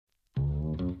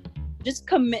just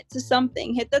commit to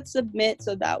something, hit that submit.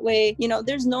 So that way,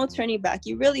 there's no turning back.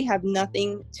 You really have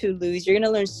nothing to lose. You're going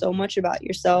to learn so much about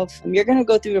yourself. You're going to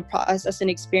go through a process and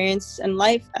experience. And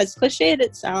life, as cliched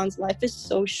it sounds, life is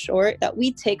so short that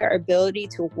we take our ability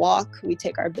to walk, we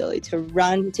take our ability to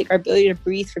run, we take our ability to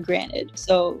breathe for granted.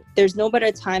 So there's no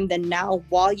better time than now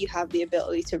while you have the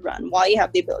ability to run, while you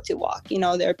have the ability to walk.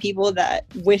 There are people that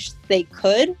wish they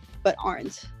could, but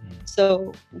aren't.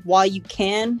 So while you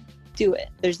can, do it.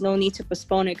 There's no need to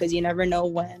postpone it, because you never know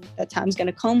when that time's going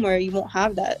to come where you won't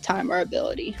have that time or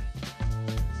ability.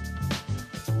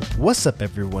 What's up,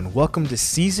 everyone? Welcome to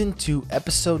Season 2,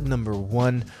 Episode number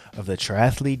 1 of the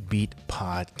Triathlete Beat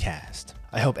podcast.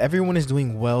 I hope everyone is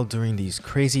doing well during these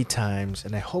crazy times,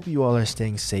 and I hope you all are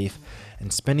staying safe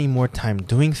and spending more time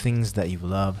doing things that you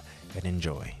love and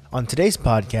enjoy. On today's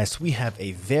podcast, we have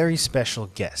a very special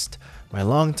guest, my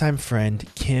longtime friend,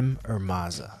 Kim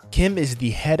Ermaza. Kim is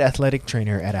the head athletic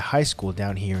trainer at a high school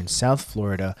down here in South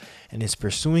Florida and is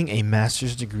pursuing a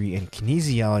master's degree in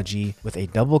kinesiology with a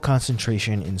double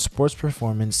concentration in sports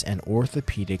performance and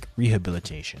orthopedic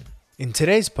rehabilitation. In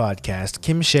today's podcast,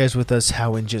 Kim shares with us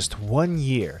how in just 1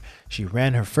 year, she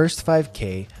ran her first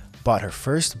 5K, bought her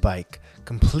first bike,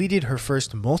 completed her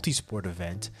first multi-sport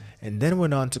event, and then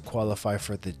went on to qualify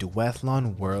for the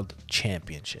Duathlon World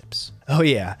Championships. Oh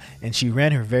yeah, and she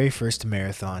ran her very first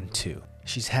marathon too.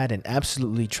 She's had an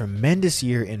absolutely tremendous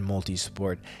year in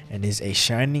multisport and is a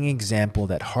shining example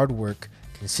that hard work,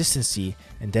 consistency,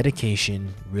 and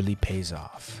dedication really pays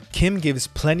off. Kim gives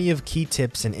plenty of key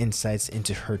tips and insights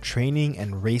into her training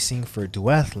and racing for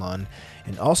duathlon,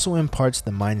 and also imparts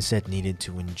the mindset needed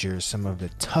to endure some of the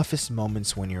toughest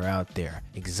moments when you're out there,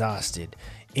 exhausted,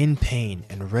 in pain,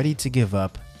 and ready to give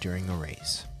up during a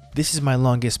race. This is my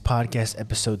longest podcast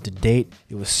episode to date.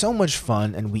 It was so much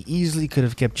fun, and we easily could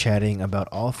have kept chatting about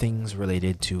all things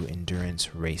related to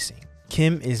endurance racing.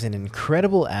 Kim is an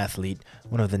incredible athlete,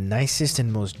 one of the nicest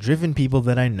and most driven people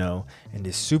that I know, and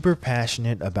is super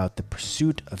passionate about the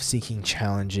pursuit of seeking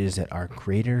challenges that are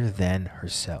greater than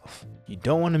herself. You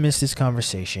don't want to miss this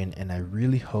conversation, and I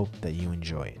really hope that you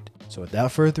enjoy it. So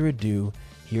without further adu,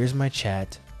 here's my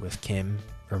chat with Kim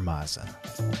Ermaza.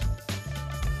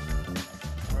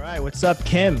 All right, what's up,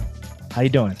 Kim? How you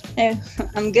doing? Hey,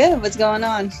 I'm good. What's going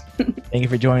on? Thank you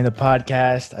for joining the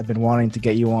podcast. I've been wanting to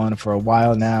get you on for a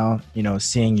while now,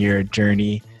 seeing your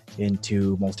journey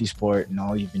into multisport and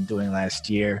all you've been doing last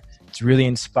year. It's really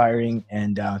inspiring,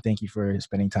 and thank you for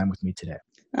spending time with me today.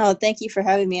 Oh, thank you for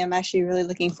having me. I'm actually really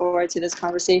looking forward to this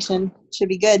conversation. Should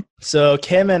be good. So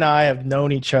Kim and I have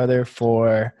known each other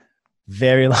for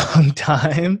very long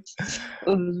time.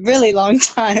 A really long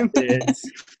time. It's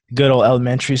good old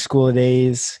elementary school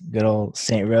days, good old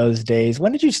St. Rose days.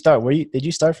 When did you start? Did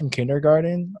you start from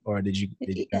kindergarten, or did you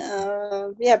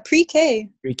yeah, pre-K.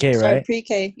 Pre-K, right?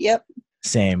 Pre-K. Yep.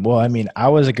 Same. Well, I mean, I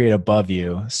was a grade above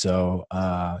you, so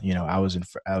I was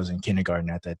in kindergarten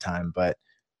at that time. But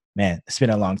man, it's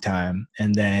been a long time.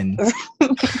 And then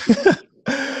yeah,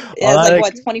 it's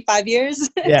like 25 years?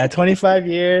 Yeah, 25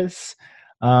 years.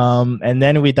 And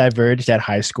then we diverged at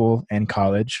high school and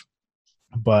college.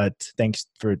 But thanks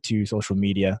to social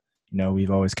media,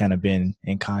 we've always kind of been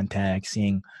in contact,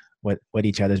 seeing what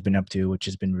each other's been up to, which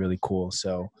has been really cool.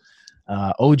 So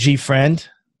OG friend,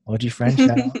 shout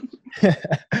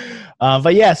out.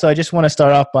 But yeah, so I just want to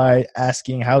start off by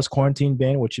asking, how's quarantine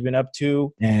been? What you've been up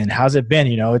to, and how's it been?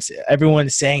 It's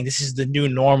everyone's saying this is the new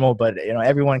normal, but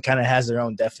everyone kind of has their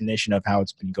own definition of how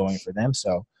it's been going for them.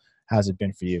 So how's it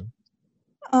been for you?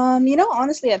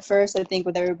 Honestly, at first, I think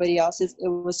with everybody else, it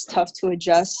was tough to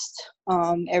adjust,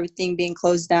 everything being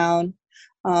closed down.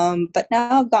 But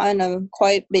now I've gotten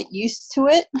quite a bit used to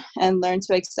it and learned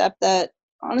to accept that,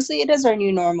 honestly, it is our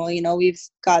new normal. We've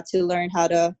got to learn how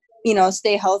to,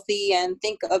 stay healthy and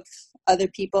think of other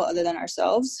people other than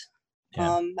ourselves.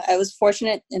 Yeah. I was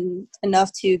fortunate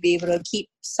enough to be able to keep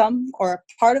some or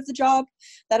part of the job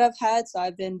that I've had. So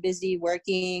I've been busy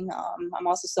working. I'm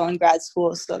also still in grad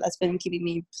school, so that's been keeping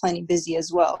me plenty busy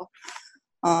as well.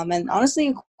 And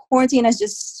honestly, quarantine has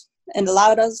just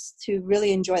allowed us to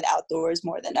really enjoy the outdoors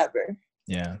more than ever.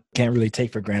 Yeah. Can't really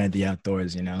take for granted the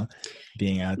outdoors,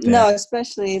 being out there. No,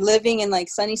 especially living in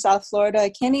sunny South Florida. I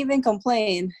can't even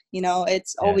complain.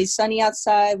 It's always sunny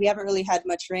outside. We haven't really had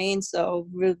much rain, so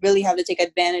we really have to take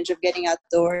advantage of getting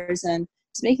outdoors and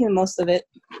just making the most of it.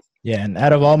 Yeah, and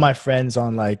out of all my friends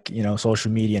on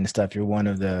social media and stuff, you're one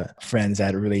of the friends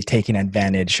that are really taking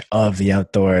advantage of the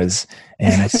outdoors.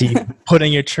 And I see you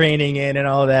putting your training in and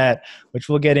all that, which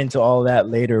we'll get into all that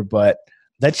later. But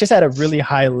that's just at a really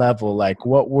high level.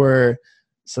 What were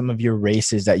some of your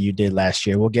races that you did last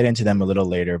year. We'll get into them a little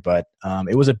later, but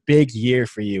it was a big year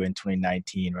for you in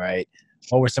 2019, right?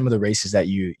 What were some of the races that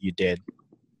you did?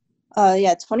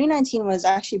 Yeah, 2019 was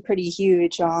actually pretty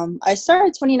huge. I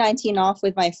started 2019 off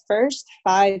with my first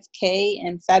 5K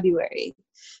in February.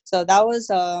 So that was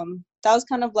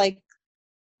kind of like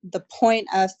the point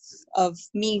of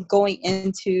me going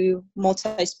into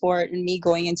multi-sport and me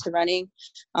going into running.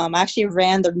 I actually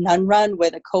ran the Nun Run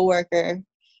with a coworker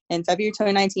in February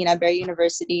 2019 at Barry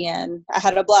University, and I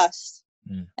had a blast.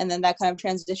 And then that kind of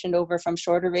transitioned over from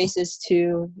shorter races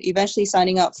to eventually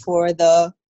signing up for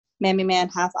the Mammy Man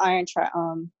half iron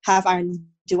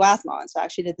duathlon. So I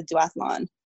actually did the duathlon.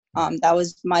 That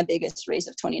was my biggest race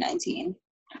of 2019.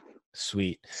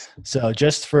 Sweet. So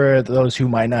just for those who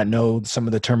might not know some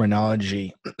of the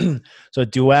terminology, so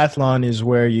duathlon is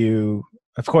where you,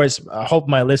 of course, I hope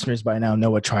my listeners by now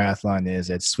know what triathlon is.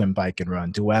 It's swim, bike, and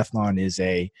run. Duathlon is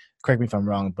correct me if I'm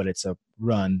wrong, but it's a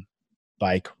run,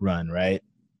 bike, run, right?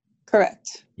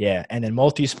 Correct. Yeah. And then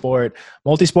multi-sport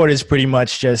is pretty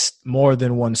much just more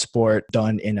than one sport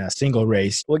done in a single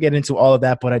race. We'll get into all of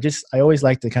that, but I always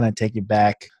like to kind of take it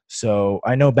back. So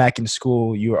I know back in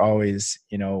school, you were always,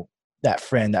 that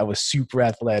friend that was super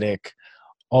athletic,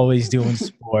 always doing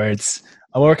sports.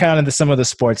 What were kind of some of the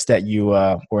sports that you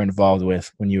were involved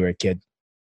with when you were a kid?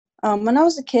 When I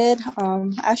was a kid,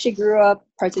 I actually grew up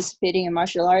participating in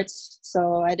martial arts.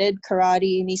 So I did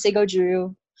karate, Nisei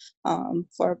Goju,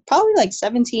 for probably like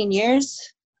 17 years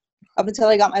up until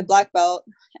I got my black belt.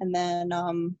 And then,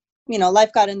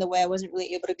 life got in the way. I wasn't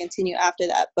really able to continue after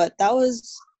that. But that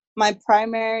was my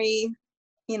primary,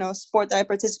 sport that I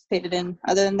participated in.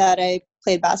 Other than that, I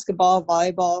played basketball,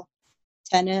 volleyball,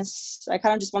 tennis. I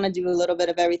kind of just want to do a little bit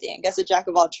of everything. I guess a jack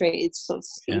of all trades, so to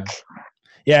speak.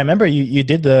 Yeah, I remember you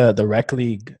did the rec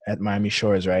league at Miami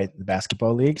Shores, right? The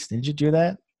basketball leagues. Did you do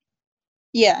that?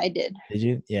 Yeah, I did. Did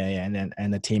you? Yeah,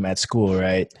 and the team at school,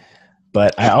 right?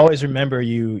 But I always remember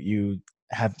you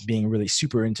have being really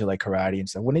super into like karate and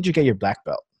stuff. When did you get your black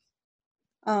belt?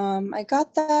 I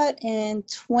got that in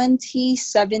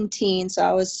 2017, so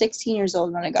I was 16 years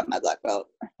old when I got my black belt.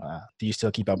 Wow. Do you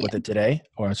still keep up with it today,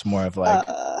 or it's more of like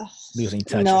losing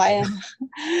touch? No,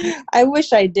 I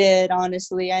wish I did,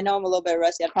 honestly. I know I'm a little bit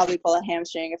rusty. I'd probably pull a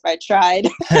hamstring if I tried.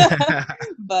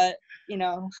 But,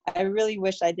 I really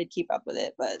wish I did keep up with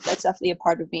it. But that's definitely a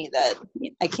part of me that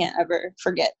I can't ever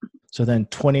forget. So then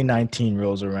 2019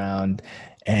 rolls around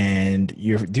and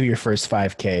you do your first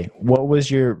 5K. What was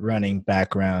your running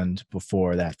background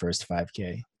before that first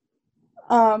 5K?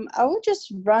 I would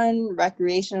just run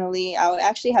recreationally. I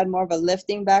actually had more of a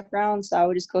lifting background, so I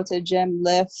would just go to the gym,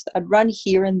 lift. I'd run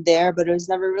here and there, but it was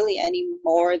never really any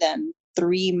more than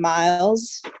 3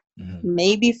 miles,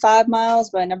 maybe 5 miles,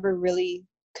 but I never really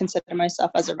considered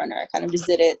myself as a runner. I kind of just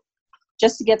did it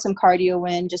just to get some cardio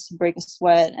in, just to break a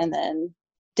sweat, and then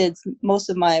did most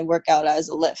of my workout as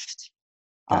a lift.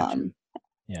 Gotcha.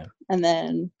 Yeah. And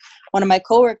then one of my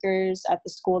coworkers at the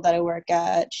school that I work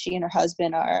at, she and her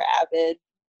husband are avid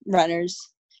runners,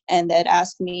 and they'd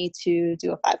asked me to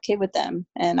do a 5K with them.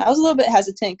 And I was a little bit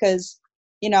hesitant because,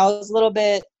 I was a little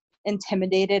bit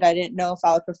intimidated. I didn't know if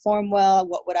I would perform well,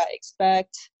 what would I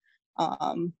expect.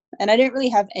 And I didn't really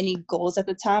have any goals at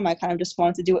the time. I kind of just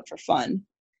wanted to do it for fun.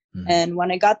 And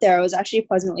when I got there, I was actually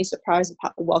pleasantly surprised at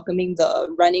how welcoming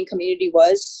the running community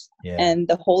was, and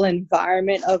the whole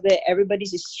environment of it.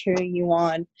 Everybody's just cheering you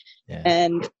on.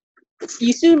 And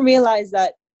you soon realize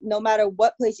that no matter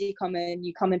what place you come in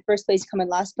first place, you come in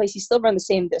last place, you still run the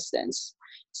same distance.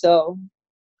 So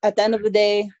at the end of the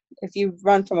day, if you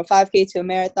run from a 5K to a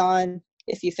marathon,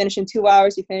 if you finish in 2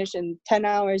 hours, you finish in 10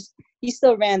 hours, you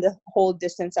still ran the whole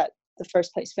distance that the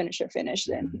first place finisher finished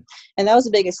in. And that was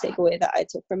the biggest takeaway that I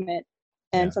took from it.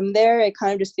 And from there, it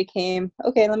kind of just became,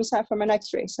 okay, let me sign up for my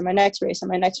next race and my next race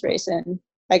and my next race. And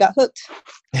I got hooked.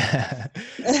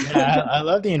 I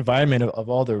love the environment of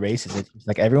all the races. It's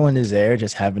like everyone is there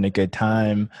just having a good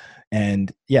time.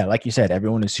 And yeah, like you said,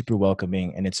 everyone is super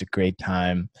welcoming and it's a great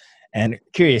time. And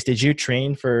curious, did you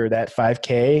train for that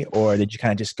 5K or did you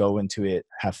kind of just go into it,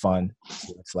 have fun?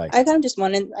 See what it's like. I kind of just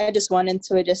went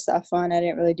into it just to have fun. I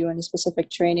didn't really do any specific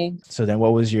training. So then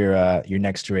what was your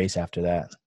next race after that?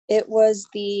 It was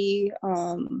the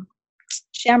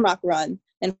Shamrock Run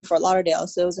in Fort Lauderdale.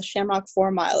 So it was a Shamrock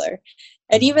 4-miler.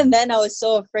 And even then I was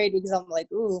so afraid because I'm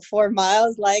like, ooh, 4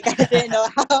 miles. Like I didn't know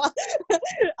how.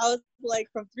 I was like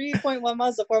from 3.1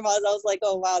 miles to 4 miles. I was like,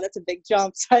 oh, wow, that's a big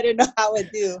jump. So I didn't know how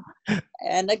I'd do.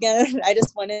 And again, I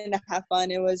just went in to have fun.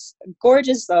 It was a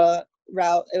gorgeous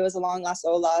route. It was along Las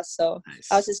Olas. So nice.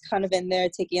 I was just kind of in there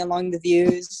taking along the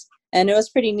views. And it was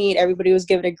pretty neat. Everybody was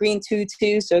given a green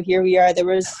tutu. So here we are. There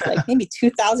was like maybe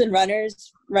 2,000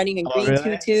 runners running in Oh, green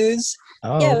really? tutus.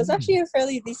 Yeah, it Oh, was actually a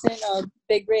fairly decent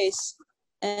big race.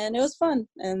 And it was fun.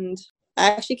 And I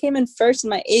actually came in first in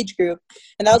my age group.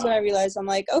 And that was when I realized, I'm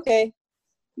like, okay,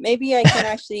 maybe I can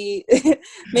actually,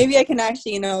 maybe I can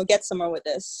actually, get somewhere with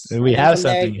this. we And then have from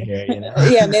there, something here,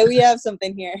 yeah, maybe we have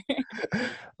something here.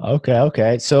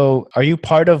 Okay. So are you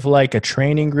part of like a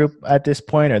training group at this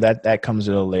point, or that comes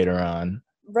a little later on?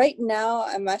 Right now,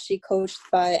 I'm actually coached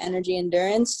by Energy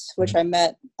Endurance, which Mhm. I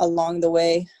met along the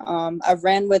way. I've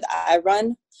ran with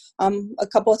iRun a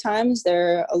couple of times.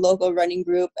 They're a local running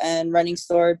group and running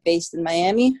store based in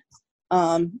Miami.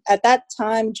 At that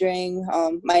time, during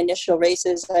my initial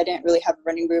races, I didn't really have a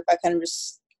running group. I kind of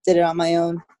just did it on my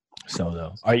own.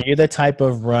 Solo. Are you the type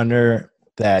of runner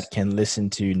that can listen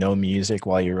to no music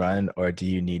while you run, or do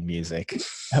you need music?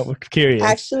 I'm curious.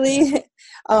 Actually,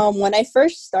 when I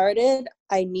first started,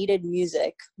 I needed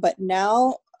music, but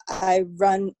now I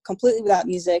run completely without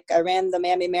music. I ran the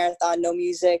Miami Marathon, no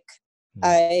music. Mm.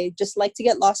 I just like to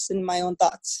get lost in my own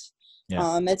thoughts.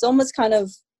 Yeah. It's almost kind of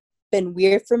been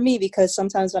weird for me because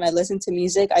sometimes when I listen to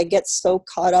music, I get so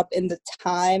caught up in the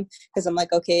time because I'm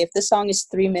like, okay, if this song is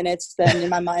 3 minutes, then in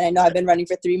my mind, I know I've been running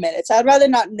for 3 minutes. I'd rather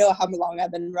not know how long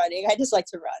I've been running. I just like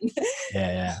to run.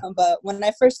 Yeah. But when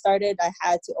I first started, I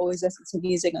had to always listen to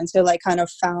music until I kind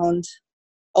of found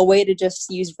a way to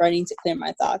just use running to clear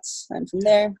my thoughts. And from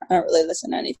there, I don't really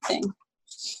listen to anything.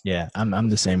 Yeah, I'm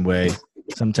the same way.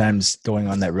 Sometimes going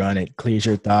on that run, it clears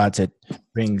your thoughts. It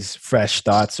brings fresh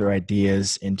thoughts or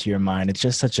ideas into your mind. It's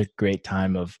just such a great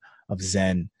time of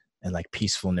zen and like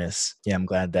peacefulness. Yeah, I'm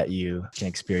glad that you can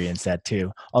experience that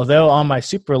too. Although on my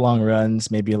super long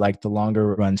runs, maybe like the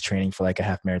longer runs training for like a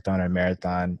half marathon or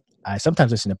marathon, I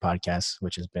sometimes listen to podcasts,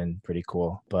 which has been pretty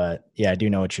cool. But yeah, I do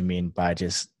know what you mean by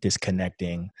just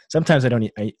disconnecting. Sometimes I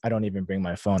don't even bring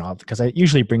my phone off because I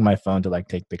usually bring my phone to like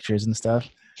take pictures and stuff.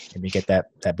 Maybe get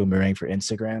that boomerang for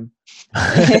Instagram.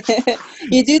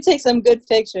 You do take some good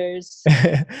pictures.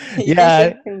 You do Yeah,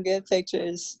 take some good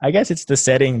pictures. I guess it's the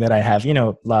setting that I have.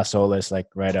 Las Olas, like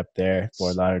right up there,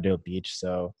 Fort Lauderdale Beach.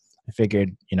 So I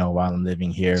figured, while I'm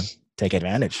living here, take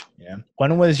advantage. Yeah.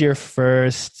 When was your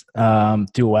first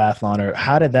duathlon, or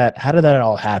how did that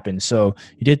all happen? So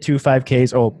you did two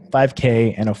 5Ks,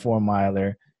 5K and a 4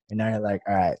 miler, and now you're like,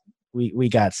 all right, we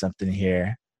got something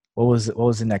here. What was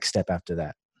the next step after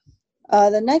that?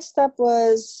 The next step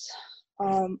was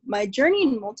my journey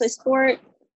in multisport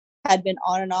had been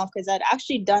on and off because I'd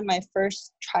actually done my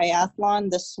first triathlon,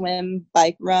 the swim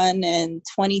bike run in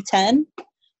 2010.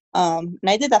 And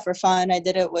I did that for fun. I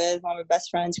did it with one of my best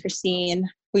friends, Christine.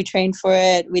 We trained for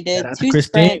it. We Shout did out to two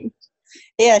Christine. sprint.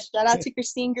 Yeah, shout out to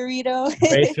Christine Garrido.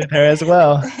 Race with her as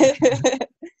well.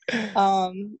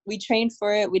 We trained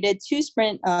for it. We did two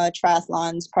sprint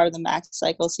triathlons, part of the Max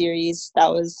Cycle series.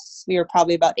 We were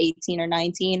probably about 18 or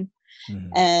 19.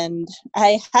 Mhm. And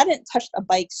I hadn't touched a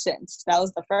bike since. That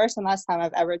was the first and last time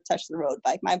I've ever touched the road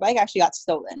bike. My bike actually got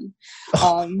stolen.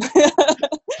 Um,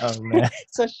 Oh man.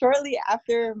 so shortly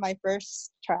after my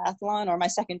first triathlon, or my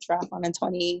second triathlon in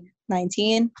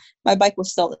 2019, my bike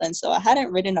was stolen. So I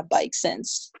hadn't ridden a bike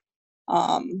since.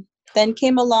 Then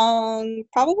came along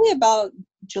probably about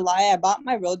July. I bought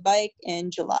my road bike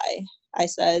in July. I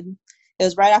said, it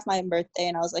was right after my birthday,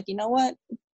 and I was like, you know what?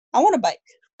 I want a bike.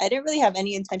 I didn't really have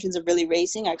any intentions of really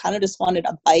racing. I kind of just wanted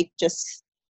a bike just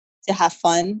to have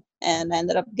fun, and I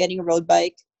ended up getting a road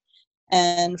bike.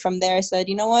 And from there, I said,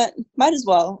 you know what? Might as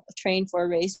well train for a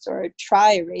race or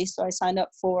try a race. So I signed up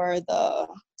for the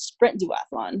sprint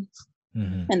duathlon,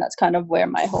 Mhm. and that's kind of where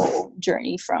my whole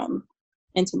journey from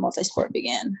into multisport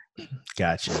began.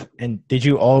 Gotcha. And did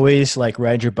you always like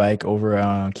ride your bike over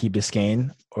Key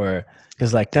Biscayne, or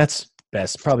because like that's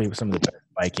best, probably some of the best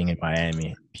biking in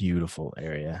Miami. Beautiful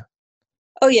area.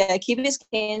 Oh yeah, Key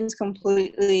Biscayne's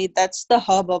completely, that's the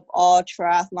hub of all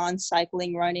triathlon,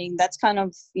 cycling, running. That's kind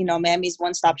of, Miami's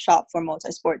one-stop shop for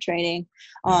multi-sport training.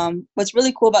 Yeah. What's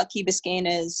really cool about Key Biscayne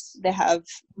is they have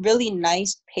really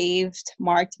nice paved,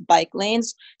 marked bike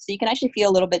lanes, so you can actually feel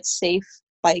a little bit safe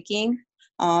biking.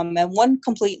 And one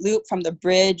complete loop from the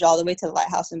bridge all the way to the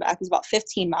lighthouse and back is about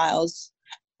 15 miles.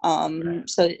 Right.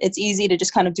 So it's easy to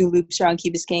just kind of do loops around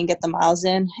Key Biscayne and get the miles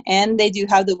in. And they do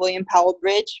have the William Powell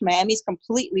Bridge. Miami's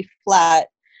completely flat,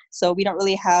 so we don't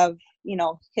really have,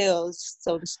 hills,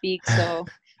 so to speak. So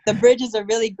the bridge is a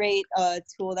really great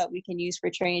tool that we can use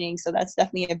for training. So that's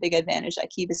definitely a big advantage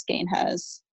that Key Biscayne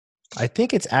has. I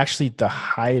think it's actually the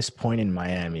highest point in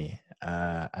Miami.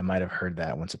 I might have heard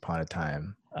that once upon a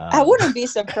time. I wouldn't be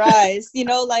surprised.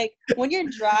 Like when you're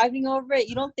driving over it,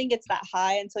 you don't think it's that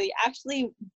high until you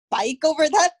actually bike over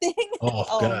that thing. Oh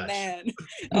Oh gosh. man.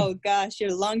 Oh gosh,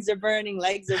 your lungs are burning,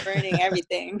 legs are burning,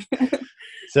 everything.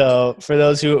 So for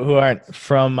those who aren't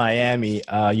from Miami,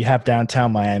 you have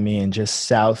downtown Miami, and just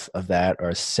south of that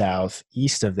or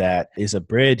southeast of that is a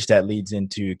bridge that leads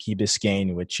into Key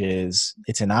Biscayne, which is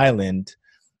it's an island,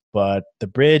 but the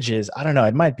bridge is, I don't know,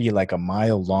 it might be like a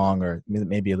mile long or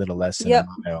maybe a little less than a Yep.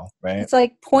 mile, right? It's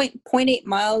like point 8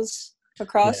 miles Yeah.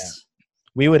 across.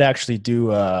 We would actually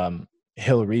do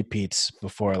hill repeats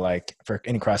before, like for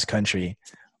any cross country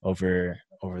over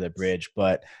the bridge.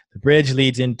 But the bridge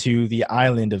leads into the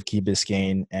island of Key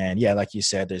Biscayne, and yeah, like you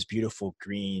said, there's beautiful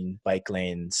green bike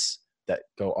lanes that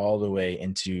go all the way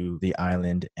into the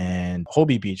island. And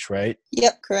Hobie Beach, right?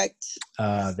 Yep, correct.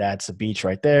 That's a beach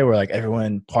right there where like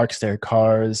everyone parks their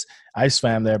cars. I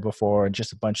swam there before, and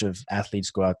just a bunch of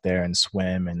athletes go out there and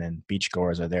swim, and then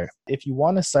beachgoers are there. If you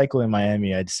want to cycle in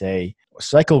Miami, I'd say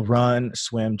cycle, run,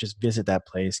 swim, just visit that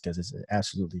place because it's an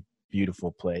absolutely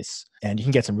beautiful place, and you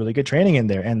can get some really good training in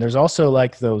there. And there's also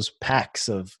like those packs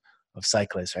of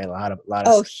cyclists, right? A lot of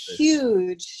Oh, cyclists.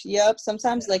 huge. Yep.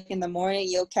 Sometimes like in the morning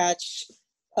you'll catch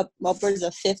upwards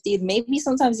of 50, maybe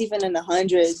sometimes even in the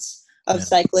hundreds of Yeah.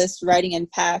 cyclists riding in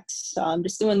packs,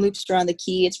 just doing loops around the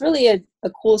key. It's really a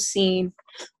cool scene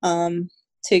to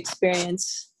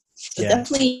experience. So Yeah.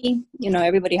 definitely,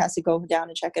 everybody has to go down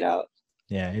and check it out.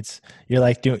 Yeah, it's you're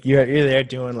like you're there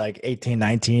doing like 18,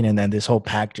 19, and then this whole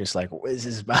pack just like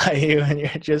whizzes by you, and you're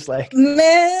just like,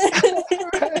 Man.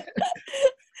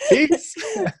 peace.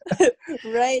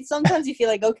 Right. Sometimes you feel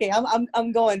like, okay,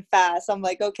 I'm going fast. I'm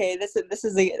like, okay, this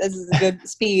is a good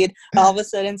speed. All of a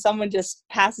sudden someone just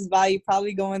passes by you,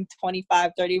 probably going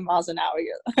 25, 30 miles an hour.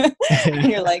 And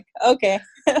you're like, okay,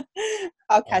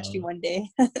 I'll catch you one day.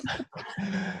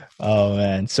 Oh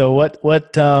man. So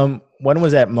when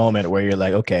was that moment where you're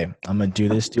like, okay, I'm gonna do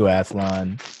this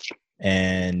duathlon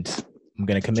and I'm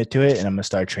gonna commit to it and I'm gonna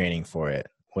start training for it?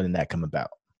 When did that come about?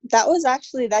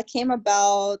 That came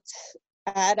about.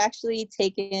 I had actually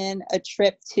taken a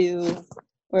trip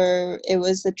where it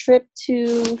was a trip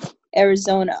to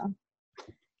Arizona,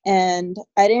 and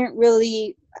I didn't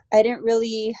really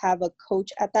have a coach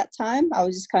at that time. I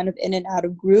was just kind of in and out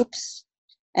of groups,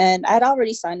 and I'd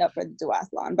already signed up for the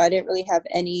duathlon, but I didn't really have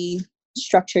any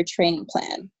structured training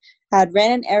plan. I had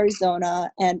ran in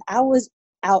Arizona, and I was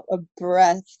out of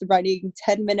breath running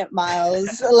 10-minute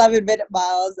miles, 11-minute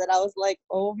miles, and I was like,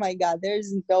 oh my god,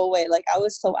 there's no way. Like, I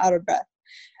was so out of breath,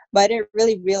 but I didn't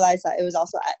really realize that it was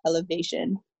also at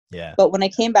elevation. Yeah. But when I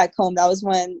came back home, that was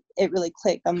when it really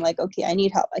clicked. I'm like, okay, I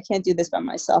need help. I can't do this by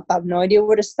myself. I have no idea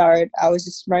where to start. I was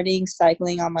just running,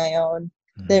 cycling on my own.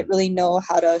 Didn't really know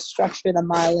how to structure the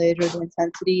mileage or the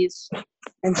intensities.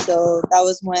 And so that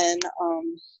was when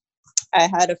I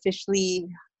had officially,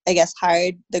 I guess,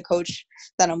 hired the coach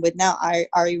that I'm with now,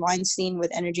 Ari Weinstein,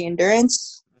 with Energy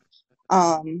Endurance.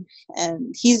 And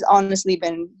he's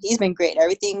been great.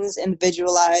 Everything's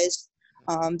individualized.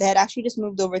 They had actually just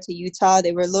moved over to Utah.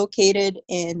 They were located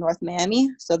in North Miami,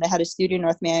 so they had a studio in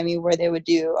North Miami where they would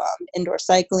do indoor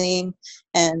cycling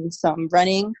and some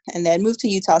running. And they had moved to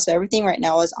Utah, so everything right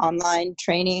now is online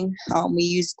training. We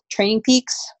used Training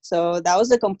Peaks, so that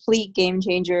was a complete game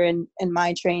changer in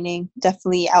my training.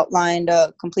 Definitely outlined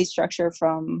a complete structure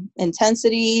from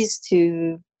intensities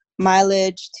to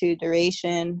mileage to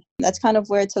duration. That's kind of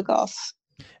where it took off.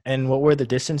 And what were the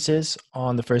distances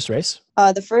on the first race?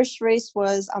 The first race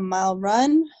was a mile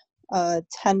run, a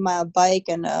 10-mile bike,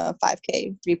 and a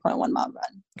 5K, 3.1-mile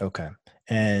run. Okay.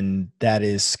 And that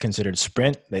is considered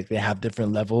sprint. Like they have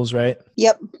different levels, right?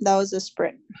 Yep, that was a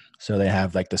sprint. So they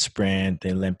have like the sprint,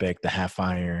 the Olympic, the half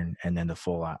iron, and then the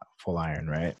full iron,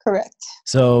 right? Correct.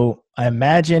 So I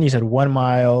imagine you said 1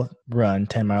 mile run,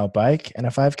 10-mile bike, and a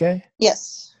 5K?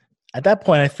 Yes. At that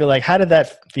point, I feel like, how did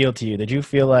that feel to you? Did you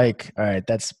feel like, all right,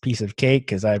 that's a piece of cake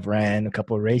because I've ran a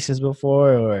couple of races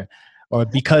before, or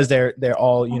because they're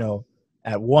all,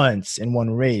 at once in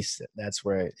one race, that's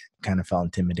where it kind of felt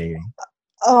intimidating?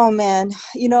 Oh man,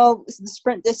 the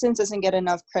sprint distance doesn't get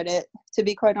enough credit. To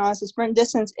be quite honest, the sprint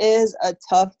distance is a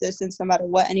tough distance, no matter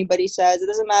what anybody says. It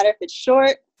doesn't matter if it's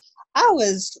short. I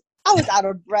was out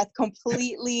of breath,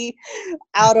 completely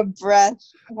out of breath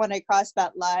when I crossed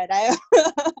that line.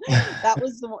 That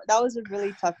was a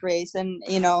really tough race, and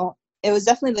it was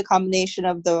definitely the combination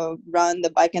of the run,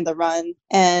 the bike, and the run.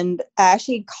 And I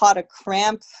actually caught a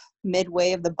cramp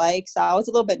midway of the bike, so I was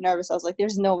a little bit nervous. I was like,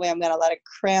 "There's no way I'm gonna let a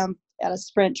cramp at a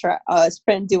sprint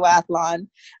duathlon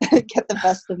get the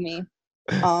best of me."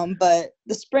 But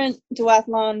the sprint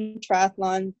duathlon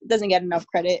triathlon doesn't get enough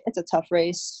credit. It's a tough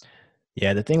race.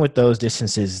 Yeah, the thing with those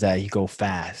distances is that you go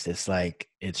fast. It's like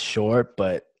it's short,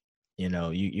 but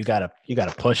you gotta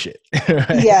push it.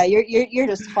 Right? Yeah, you're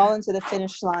just hauling to the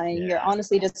finish line. Yeah. You're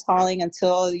honestly just hauling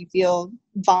until you feel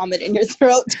vomit in your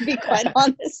throat, to be quite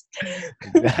honest.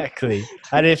 Exactly.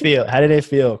 How did it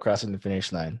feel crossing the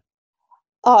finish line?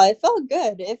 Oh, it felt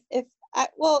good.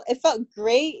 It felt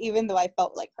great, even though I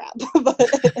felt like crap, but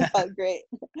it felt great.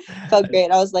 Felt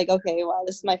great. I was like, okay, wow,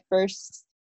 this is my first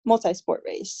multi-sport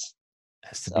race.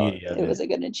 That's the So beauty of it it. was a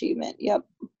good achievement. Yep.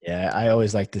 Yeah, I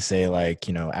always like to say, like,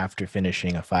 after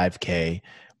finishing a 5K,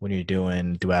 when you're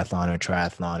doing duathlon or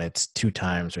triathlon, it's 2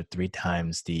 times or 3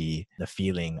 times the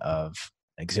feeling of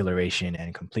exhilaration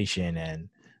and completion, and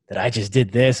that I just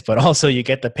did this, but also you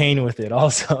get the pain with it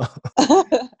also.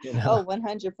 you know? Oh,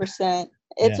 100%. Yeah.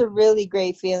 It's a really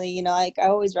great feeling. Like I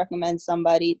always recommend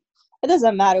somebody, it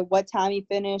doesn't matter what time you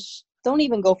finish. Don't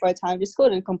even go for a time. Just go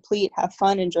to complete, have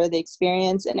fun, enjoy the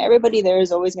experience. And everybody there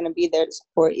is always going to be there to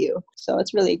support you. So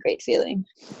it's really a great feeling.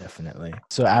 Definitely.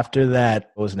 So after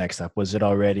that, what was next up? Was it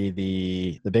already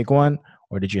the big one,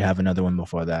 or did you have another one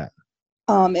before that?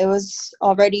 It was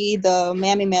already the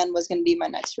Miami Man was going to be my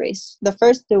next race. The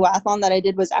first duathlon that I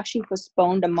did was actually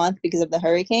postponed a month because of the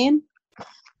hurricane.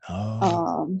 Oh,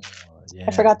 Um, I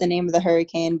yeah. forgot the name of the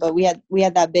hurricane, but we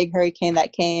had that big hurricane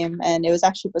that came, and it was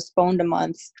actually postponed a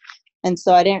month. And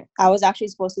so I was actually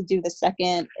supposed to do the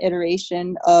second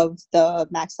iteration of the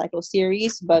Max Cycle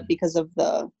series, but because of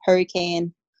the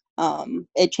hurricane,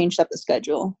 it changed up the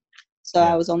schedule. So I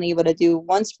Yeah. was only able to do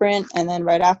one sprint, and then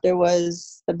right after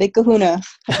was the Big Kahuna.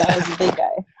 That was the big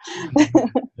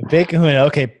guy. The Big Kahuna.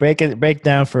 Okay, break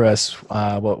down for us.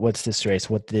 What's this race?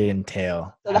 What did it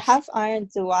entail? So the half iron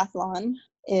duathlon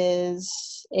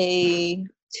is a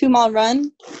 2-mile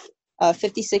run, a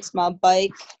 56-mile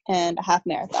bike, and a half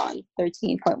marathon,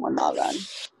 13.1-mile run.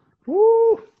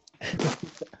 Woo!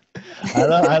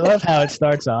 I love how it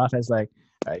starts off as like,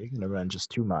 all right, you're gonna run just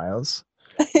 2 miles.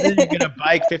 Then you're gonna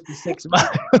bike 56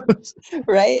 miles.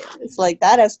 Right? It's like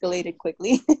that escalated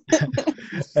quickly.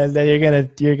 And then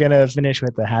you're gonna finish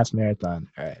with the half marathon.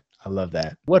 All right. I love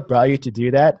that. What brought you to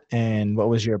do that, and what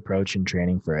was your approach in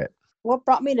training for it? What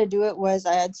brought me to do it was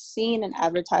I had seen an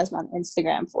advertisement on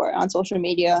Instagram for it, on social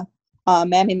media,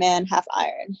 Mammy Man Half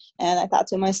Iron. And I thought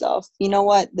to myself, you know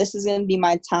what? This is going to be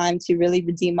my time to really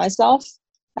redeem myself.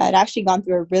 I had actually gone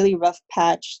through a really rough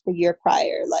patch the year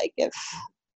prior, like if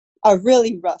a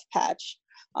really rough patch.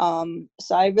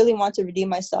 So I really want to redeem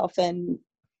myself and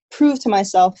prove to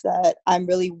myself that I'm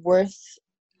really worth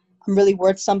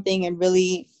something, and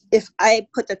really, if I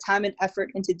put the time and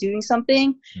effort into doing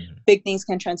something, big things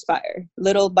can transpire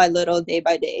little by little, day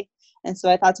by day. And so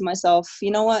I thought to myself,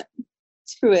 you know what?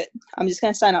 Screw it. I'm just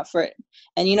going to sign up for it.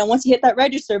 And, once you hit that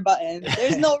register button,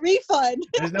 there's no refund.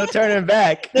 There's no turning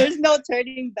back. There's no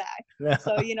turning back. No.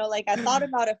 So, like I thought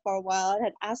about it for a while. I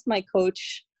had asked my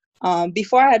coach,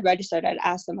 before I had registered, I'd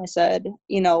asked him, I said,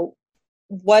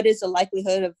 what is the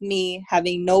likelihood of me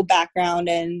having no background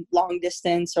in long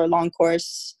distance or long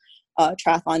course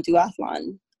triathlon,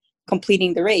 duathlon,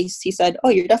 completing the race? He said, oh,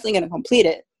 you're definitely going to complete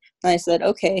it. And I said,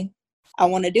 okay, I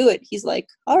want to do it. He's like,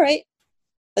 all right,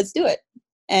 let's do it.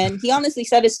 And he honestly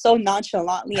said it so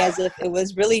nonchalantly, as if it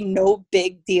was really no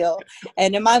big deal.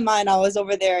 And in my mind, I was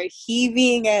over there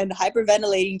heaving and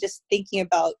hyperventilating, just thinking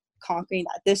about conquering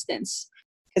that distance.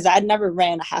 Because I'd never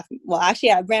ran I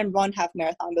ran one half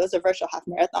marathon, but it was a virtual half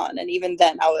marathon. And even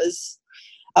then I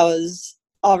was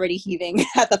already heaving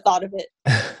at the thought of it.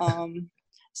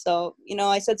 So,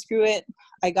 I said, screw it.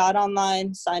 I got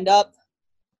online, signed up,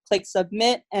 clicked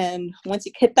submit. And once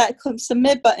you hit that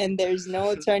submit button, there's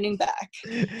no turning back.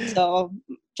 So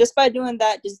just by doing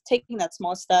that, just taking that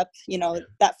small step,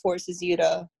 that forces you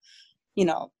to,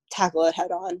 tackle it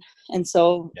head on. And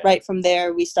so right from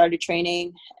there, we started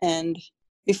training, and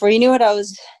before you knew it, I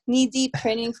was knee deep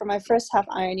training for my first half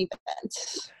iron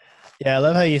event. Yeah, I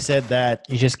love how you said that.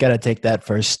 You just got to take that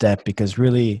first step, because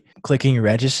really clicking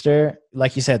register,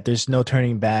 like you said, there's no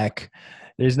turning back.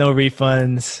 There's no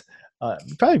refunds.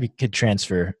 Probably could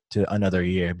transfer to another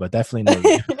year, but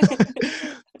definitely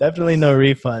definitely no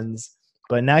refunds.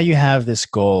 But now you have this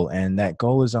goal, and that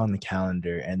goal is on the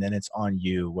calendar, and then it's on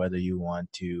you whether you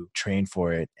want to train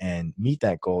for it and meet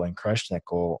that goal and crush that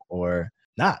goal or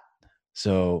not.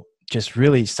 So just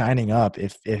really signing up,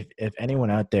 if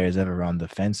anyone out there is ever on the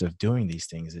fence of doing these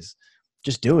things, is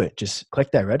just do it. Just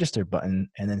click that register button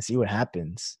and then see what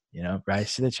happens.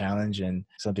 Rise to the challenge, and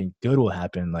something good will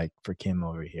happen, like for Kim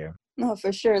over here. No,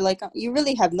 for sure. Like, you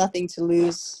really have nothing to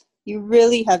lose. You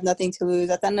really have nothing to lose.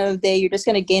 At the end of the day, you're just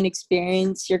going to gain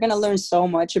experience. You're going to learn so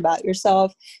much about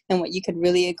yourself and what you could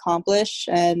really accomplish.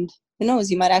 And who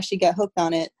knows, you might actually get hooked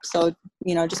on it. So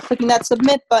just clicking that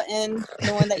submit button,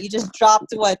 knowing that you just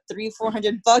dropped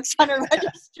 $300-400 on a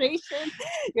registration,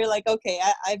 you're like, okay,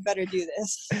 I better do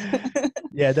this.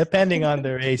 Yeah, depending on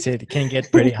the race, it can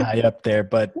get pretty high up there.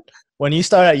 But when you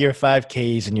start at your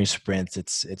 5Ks and your sprints,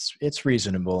 it's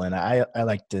reasonable, and I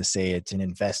like to say it's an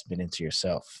investment into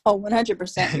yourself. Oh,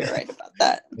 100%, you're right about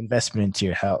that. Investment into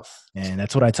your health, and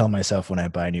that's what I tell myself when I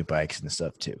buy new bikes and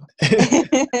stuff too.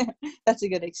 That's a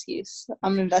good excuse.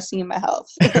 I'm investing in my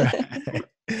health. Right.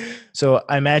 So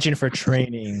I imagine for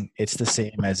training, it's the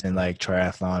same as in like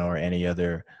triathlon or any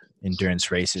other endurance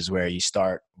races where you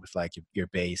start with like your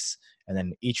base, and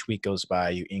then each week goes by,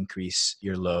 you increase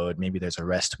your load. Maybe there's a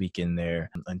rest week in there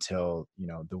until,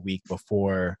 the week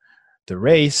before the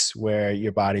race where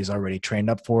your body's already trained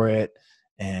up for it,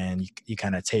 and you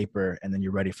kind of taper, and then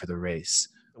you're ready for the race.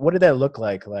 What did that look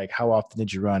like? Like, how often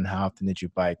did you run? How often did you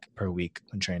bike per week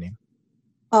when training?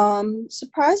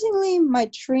 Surprisingly, my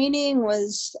training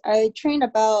I trained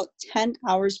about 10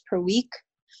 hours per week.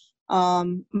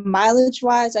 Mileage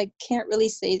wise, I can't really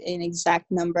say an exact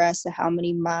number as to how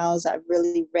many miles I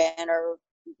really ran or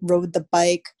rode the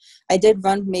bike. I did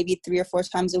run maybe 3 or 4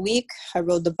 times a week. I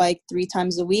rode the bike 3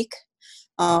 times a week.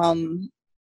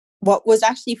 What was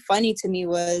actually funny to me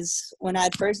was when I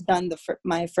had first done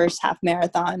my first half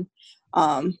marathon,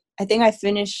 I think I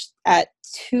finished at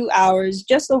 2 hours,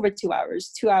 just over 2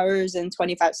 hours, 2 hours and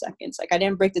 25 seconds. Like, I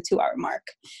didn't break the 2-hour mark.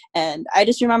 And I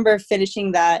just remember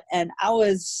finishing that, and I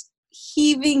was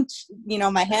heaving,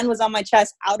 my hand was on my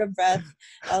chest, out of breath.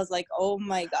 I was like, oh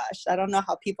my gosh, I don't know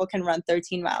how people can run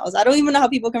 13 miles. I don't even know how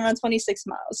people can run 26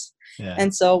 miles. Yeah.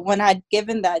 And so when I'd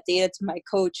given that data to my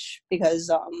coach,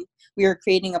 because we were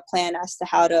creating a plan as to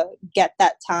how to get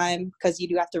that time, because you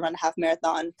do have to run a half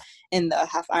marathon in the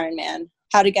half Ironman,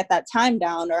 how to get that time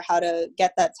down or how to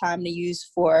get that time to use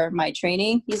for my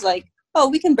training. He's like, oh,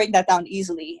 we can break that down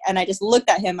easily. And I just looked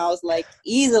at him. I was like,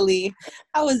 easily?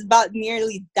 I was about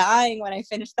nearly dying when I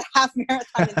finished the half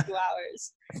marathon in 2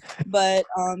 hours. But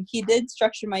he did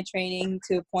structure my training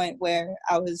to a point where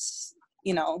I was,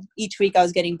 each week I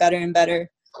was getting better and better.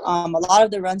 A lot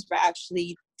of the runs were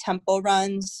actually tempo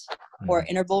runs or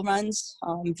interval runs.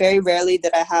 Very rarely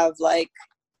did I have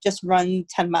just run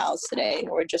 10 miles today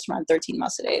or just run 13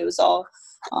 miles today. It was all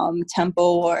tempo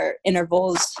or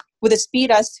intervals with a speed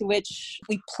as to which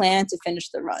we plan to finish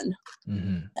the run.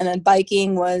 Mm-hmm. And then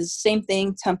biking was same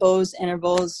thing, tempos,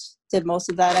 intervals, did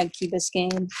most of that at Key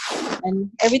Biscayne,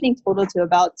 and everything totaled to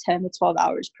about 10 to 12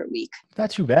 hours per week. Not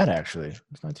too bad, actually.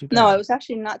 It's not too bad. No, it was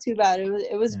actually not too bad.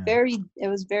 It was very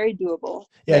doable.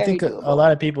 Yeah, very I think doable. A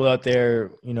lot of people out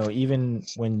there, even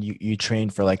when you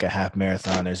train for like a half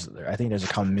marathon, I think there's a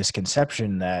common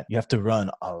misconception that you have to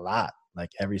run a lot,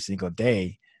 like every single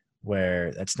day,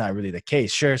 where that's not really the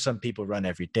case. Sure, some people run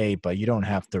every day, but you don't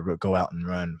have to go out and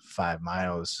run 5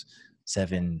 miles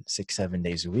 7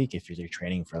 days a week if you're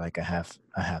training for like a half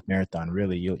marathon.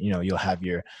 Really, you'll have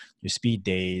your speed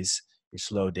days, your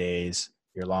slow days,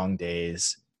 your long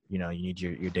days. You need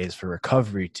your days for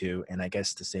recovery too. And I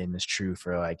guess the same is true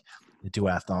for like the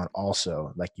duathlon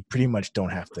also. Like, you pretty much don't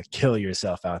have to kill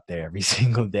yourself out there every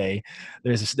single day.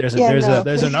 There's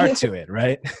an art to it,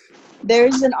 right?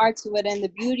 There's an art to it, and the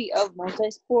beauty of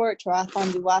multi-sport,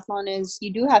 triathlon, duathlon, is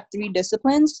you do have 3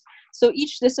 disciplines. So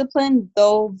each discipline,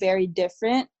 though very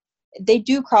different, they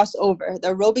do cross over. The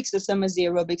aerobic system is the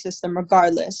aerobic system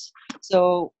regardless.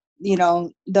 So,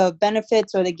 the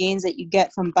benefits or the gains that you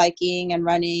get from biking and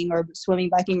running or swimming,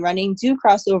 biking, running do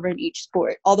cross over in each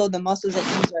sport. Although the muscles that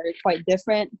you use are quite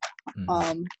different.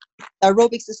 The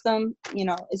aerobic system,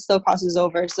 it still crosses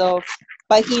over. So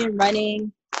biking and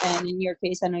running, and in your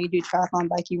case, I know you do triathlon,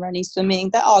 biking, running,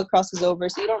 swimming, that all crosses over.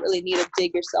 So you don't really need to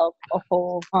dig yourself a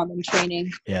hole in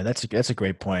training. Yeah, that's a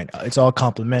great point. It's all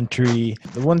complementary.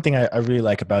 The one thing I really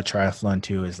like about triathlon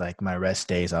too is like my rest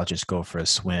days, I'll just go for a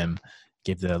swim,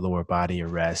 give the lower body a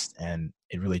rest, and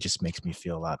it really just makes me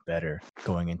feel a lot better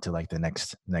going into like the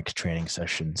next training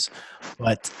sessions.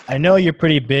 But I know you're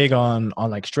pretty big on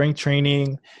like strength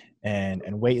training and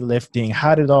weightlifting.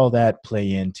 How did all that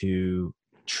play into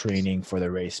training for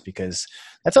the race? Because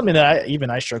that's something that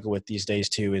I struggle with these days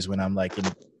too, is when I'm like in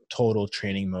total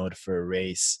training mode for a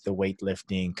race, the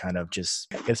weightlifting kind of just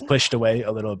gets pushed away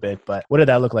a little bit. But what did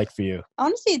that look like for you?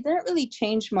 Honestly, it didn't really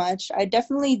change much. I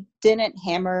definitely didn't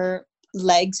hammer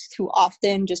legs too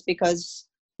often just because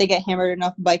they get hammered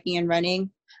enough biking and running.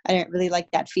 I didn't really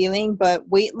like that feeling, but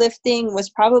weightlifting was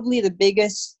probably the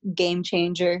biggest game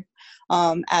changer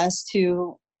as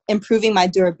to improving my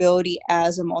durability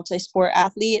as a multi-sport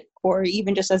athlete, or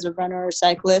even just as a runner or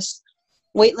cyclist.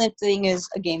 Weightlifting is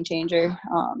a game changer.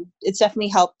 It's definitely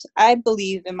helped. I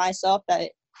believe in myself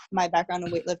that my background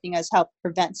in weightlifting has helped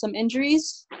prevent some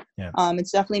injuries. Yeah.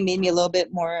 It's definitely made me a little bit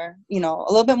more, a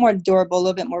little bit more durable, a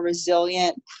little bit more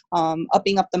resilient,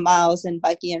 upping up the miles and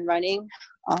biking and running,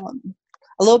 a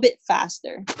little bit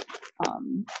faster.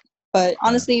 But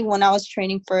honestly, when I was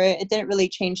training for it, it didn't really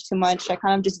change too much. I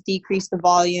kind of just decreased the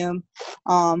volume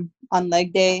on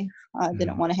leg day. I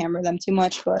didn't want to hammer them too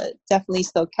much, but definitely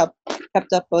still kept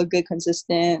up a good,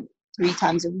 consistent 3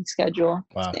 times a week schedule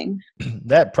thing.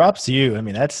 That props to you. I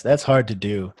mean, that's hard to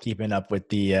do, keeping up with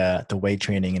the weight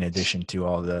training in addition to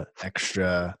all the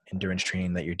extra endurance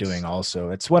training that you're doing. Also,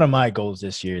 it's one of my goals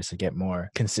this year is to get more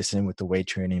consistent with the weight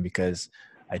training, because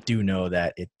I do know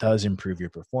that it does improve your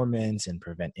performance and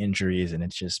prevent injuries, and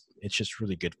it's just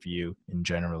really good for you in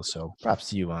general. So props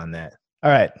to you on that. All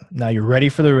right, now you're ready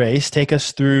for the race. Take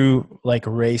us through like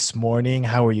race morning.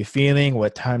 How are you feeling?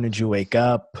 What time did you wake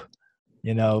up?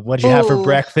 What did you have for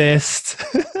breakfast?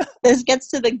 This gets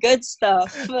to the good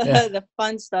stuff, Yeah. the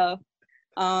fun stuff.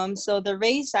 So the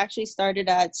race actually started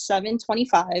at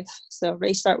 7:25. So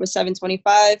race start was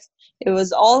 7:25. It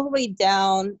was all the way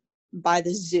down by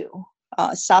the zoo,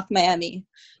 South Miami.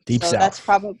 Deep so South. That's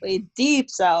probably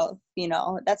deep south.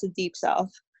 That's a deep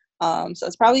south. So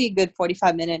it's probably a good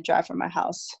 45-minute drive from my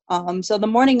house. So the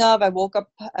morning of, I woke up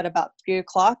at about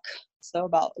 3:00. So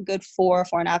about a good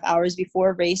 4.5 hours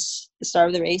before the start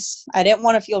of the race. I didn't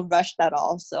want to feel rushed at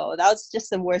all. So that was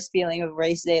just the worst feeling of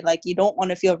race day. Like, you don't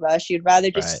want to feel rushed. You'd rather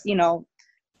just,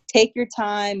 take your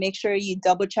time, make sure you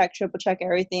double check, triple check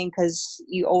everything, because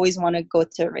you always want to go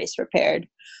to a race prepared.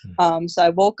 So I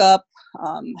woke up,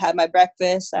 had my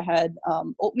breakfast. I had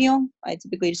oatmeal. I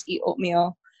typically just eat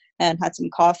oatmeal, and had some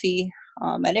coffee.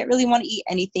 I didn't really want to eat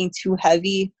anything too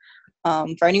heavy.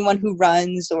 For anyone who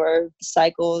runs or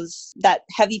cycles, that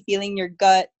heavy feeling in your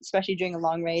gut, especially during a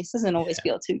long race, doesn't always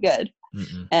feel too good.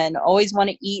 And always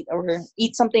want to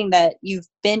eat something that you've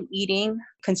been eating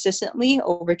consistently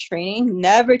over training.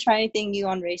 Never try anything new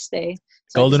on race day.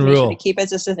 So Golden make rule. Sure to keep it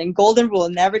consistent. Golden rule.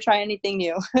 Never try anything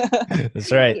new.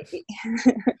 That's right.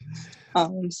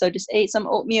 So just ate some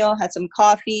oatmeal, had some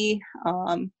coffee.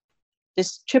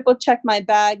 Just triple checked my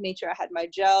bag, made sure I had my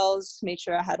gels, made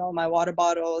sure I had all my water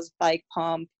bottles, bike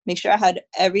pump, make sure I had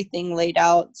everything laid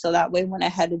out. So that way when I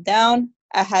headed down,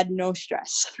 I had no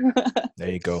stress.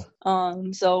 There you go.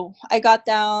 So I got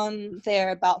down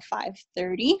there about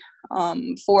 5:30.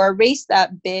 For a race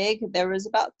that big, there was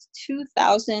about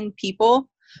 2,000 people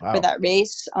for that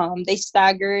race. They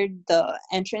staggered the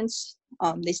entrance.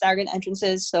 They staggered the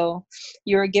entrances, so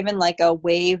you were given like a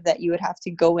wave that you would have to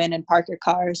go in and park your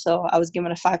car. So I was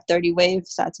given a 5:30 wave,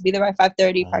 so I had to be there by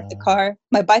 5:30, park the car.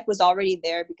 My bike was already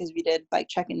there because we did bike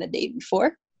checking the day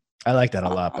before. I like that a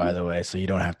lot, by the way, so you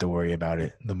don't have to worry about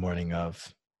it the morning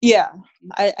of. Yeah,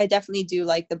 I definitely do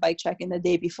like the bike check in the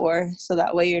day before, so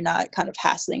that way you're not kind of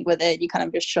hassling with it. You kind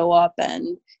of just show up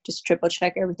and just triple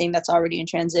check everything that's already in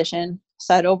transition.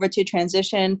 So I'd over to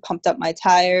transition, pumped up my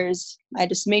tires. I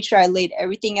just made sure I laid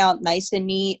everything out nice and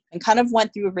neat, and kind of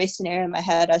went through a race scenario in my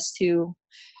head as to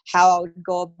how I would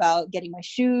go about getting my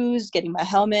shoes, getting my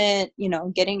helmet,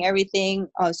 getting everything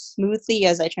smoothly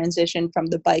as I transitioned from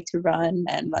the bike to run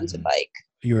and run to bike.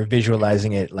 You were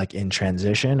visualizing it like in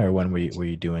transition, or when were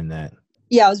you doing that?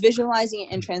 Yeah, I was visualizing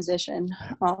it in transition.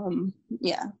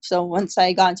 So once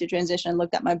I got into transition,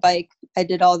 looked at my bike, I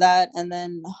did all that, and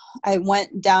then I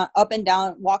went up and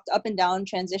down, walked up and down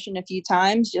transition a few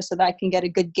times just so that I can get a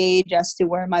good gauge as to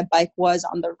where my bike was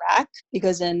on the rack.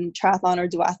 Because in triathlon or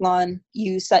duathlon,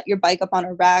 you set your bike up on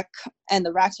a rack, and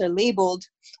the racks are labeled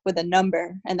with a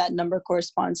number, and that number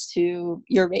corresponds to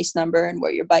your race number and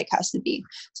where your bike has to be.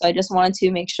 So I just wanted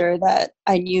to make sure that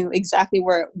I knew exactly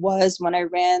where it was when I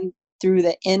ran through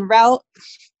the in route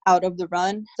out of the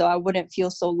run, so I wouldn't feel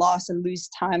so lost and lose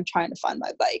time trying to find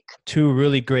my bike. 2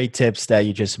 really great tips that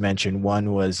you just mentioned.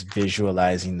 One was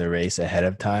visualizing the race ahead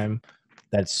of time.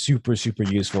 That's super, super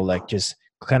useful. Like, just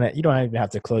kind of, you don't even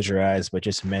have to close your eyes, but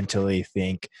just mentally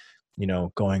think,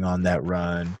 going on that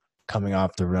run, coming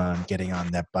off the run, getting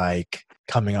on that bike,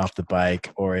 coming off the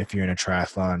bike, or if you're in a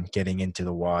triathlon, getting into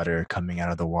the water, coming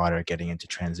out of the water, getting into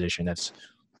transition. That's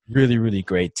really, really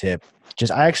great tip.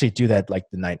 I actually do that like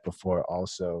the night before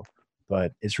also,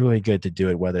 but it's really good to do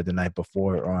it whether the night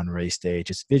before or on race day.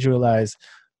 Just visualize,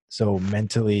 so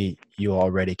mentally you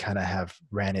already kind of have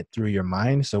ran it through your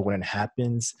mind, so when it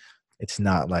happens, it's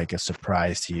not like a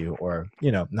surprise to you, or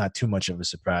not too much of a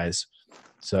surprise.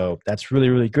 So that's really,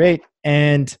 really great.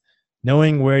 And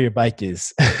knowing where your bike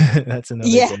is, that's another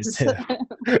great tip.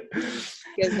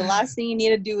 because the last thing you need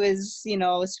to do is,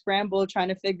 scramble trying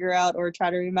to figure out or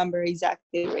try to remember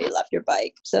exactly where you left your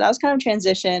bike. So that was kind of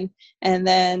transition. And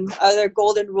then other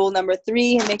golden rule number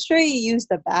 3, make sure you use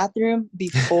the bathroom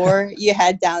before you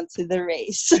head down to the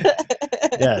race.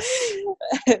 Yes.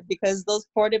 Because those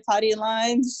porta potty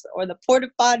lines or the porta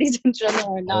potties in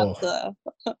general are not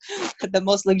the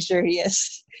most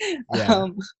luxurious. Yeah.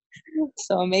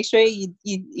 So make sure you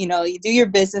do your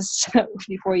business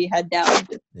before you head down.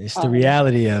 It's the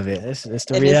reality of it. It's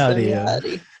the reality of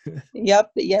it.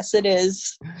 Yep. Yes, it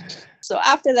is. So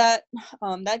after that,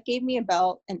 that gave me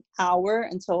about an hour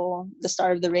until the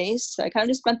start of the race. So I kind of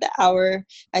just spent the hour.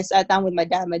 I sat down with my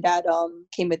dad. My dad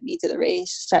came with me to the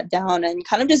race, sat down and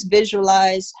kind of just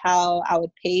visualized how I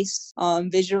would pace,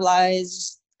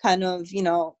 visualize kind of,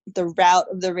 the route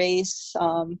of the race.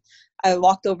 I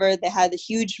walked over, they had a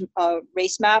huge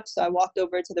race map. So I walked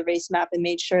over to the race map and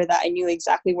made sure that I knew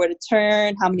exactly where to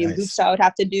turn, how many loops I would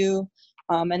have to do.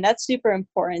 And that's super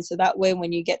important. So that way,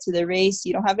 when you get to the race,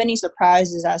 you don't have any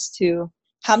surprises as to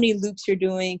how many loops you're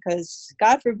doing. Because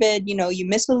God forbid, you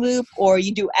miss a loop or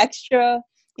you do extra.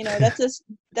 That's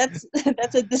a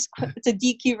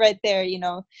DQ right there.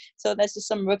 So that's just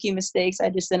some rookie mistakes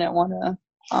I just didn't want to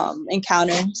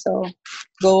encounter. So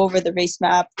go over the race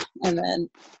map and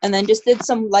then just did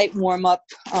some light warm up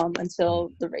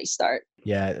until the race start.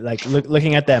 Yeah, like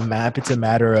looking at that map, it's a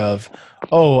matter of,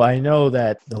 oh, I know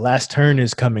that the last turn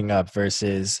is coming up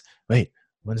versus, wait,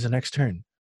 when's the next turn?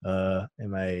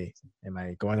 Am I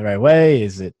going the right way?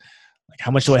 Is it like, how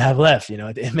much do I have left?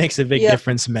 It makes a big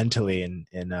difference mentally in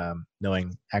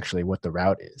knowing actually what the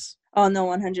route is. Oh no,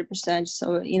 100%.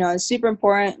 So, it's super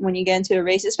important when you get into a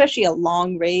race, especially a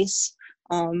long race.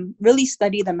 Really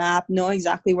study the map, know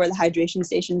exactly where the hydration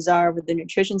stations are, where the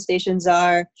nutrition stations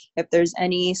are, if there's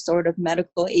any sort of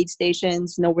medical aid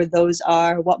stations, know where those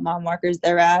are, what mile markers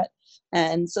they're at.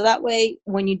 And so that way,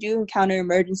 when you do encounter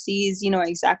emergencies, you know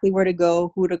exactly where to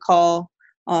go, who to call,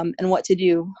 and what to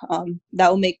do. That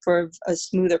will make for a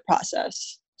smoother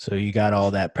process. So you got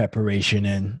all that preparation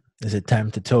in. Is it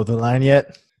time to toe the line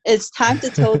yet? It's time to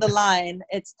toe the line.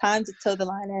 It's time to toe the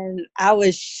line. And I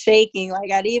was shaking.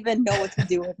 Like, I didn't even know what to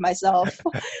do with myself.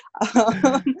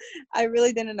 I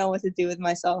really didn't know what to do with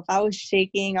myself. I was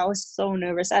shaking. I was so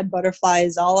nervous. I had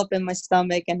butterflies all up in my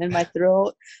stomach and in my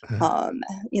throat.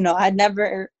 I'd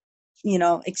never,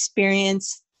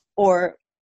 experienced or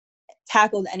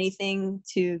tackled anything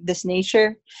to this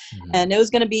nature. Mm-hmm. And it was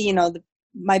going to be,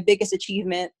 my biggest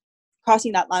achievement.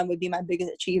 Crossing that line would be my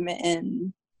biggest achievement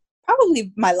in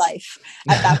probably my life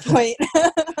at that point.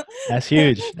 That's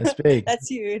huge. That's big. That's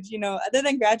huge. Other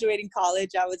than graduating college,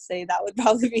 I would say that would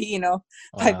probably be,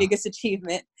 my biggest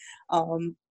achievement.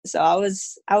 So I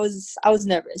was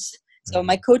nervous. So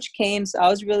my coach came, so I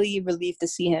was really relieved to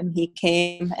see him. He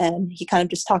came and he kind of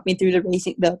just talked me through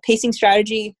the pacing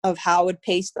strategy of how I would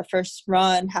pace the first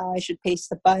run, how I should pace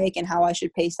the bike, and how I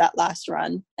should pace that last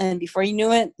run. And before you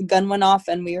knew it, the gun went off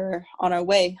and we were on our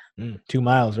way. 2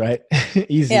 miles, right?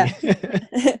 Easy. Yeah.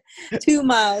 2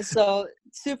 miles. So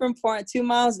super important. 2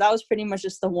 miles, that was pretty much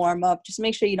just the warm up. Just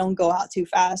make sure you don't go out too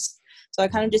fast. So I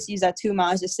kind of just used that 2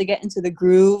 miles just to get into the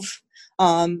groove.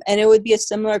 And it would be a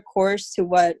similar course to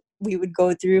what we would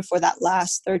go through for that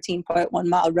last 13.1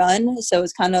 mile run. So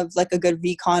it's kind of like a good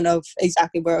recon of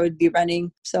exactly where I would be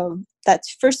running. So that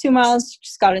first 2 miles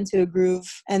just got into a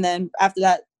groove. And then after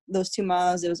that, those 2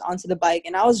 miles, it was onto the bike.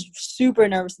 And I was super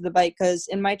nervous to the bike because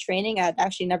in my training, I had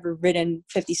actually never ridden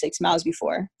 56 miles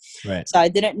before. Right. So I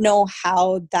didn't know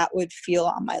how that would feel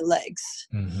on my legs.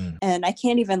 Mm-hmm. And I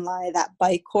can't even lie, that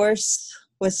bike course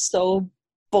was so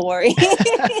boring.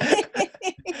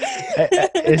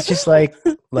 It's just like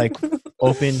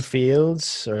open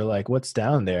fields, or like what's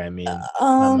down there? I mean,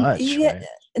 not much. Yeah, right?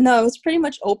 No, it was pretty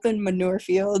much open manure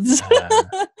fields.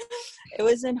 It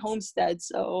was in Homestead.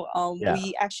 So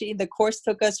we actually, the course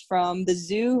took us from the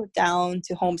zoo down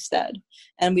to Homestead.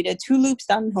 And we did 2 loops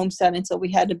down in Homestead until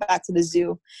we headed back to the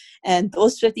zoo. And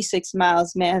those 56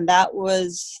 miles, man, that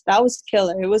was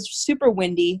killer. It was super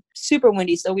windy.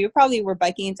 So we probably were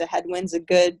biking into headwinds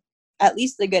at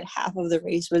least a good half of the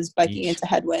race was biking into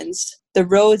headwinds. The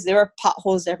roads, there were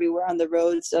potholes everywhere on the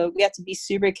road. So we had to be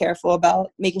super careful about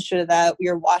making sure that we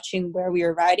were watching where we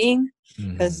were riding.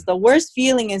 Because the worst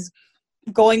feeling is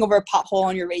going over a pothole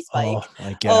on your race bike. Oh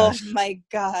my gosh. Oh my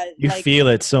God. You feel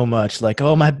it so much. Like,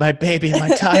 oh, my baby, my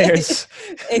tires.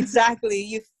 Exactly.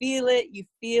 You feel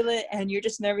it. And you're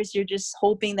just nervous. You're just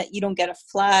hoping that you don't get a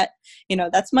flat.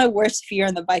 That's my worst fear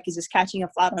on the bike, is just catching a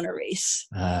flat on a race.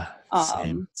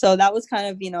 Same. So that was kind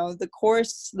of, the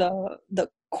course, the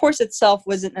course itself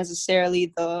wasn't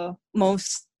necessarily the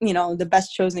most, the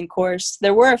best chosen course.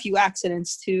 There were a few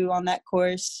accidents too on that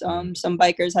course. Some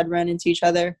bikers had run into each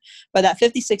other, but that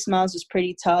 56 miles was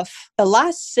pretty tough. The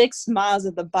last 6 miles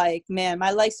of the bike, man,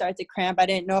 my legs started to cramp. I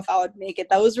didn't know if I would make it.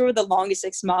 Those were the longest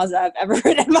 6 miles that I've ever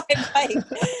ridden my bike.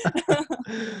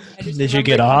 Did you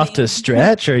get off to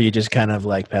stretch, or you just kind of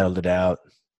like pedaled it out?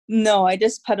 No, I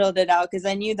just pedaled it out because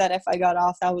I knew that if I got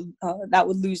off, that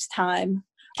would lose time.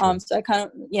 So I kind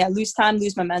of, lose time,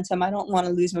 lose momentum. I don't want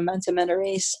to lose momentum in a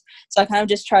race. So I kind of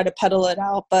just tried to pedal it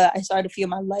out, but I started to feel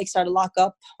my legs start to lock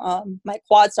up. My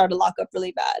quad started to lock up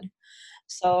really bad.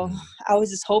 So I was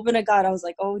just hoping to God. I was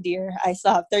like, oh dear, I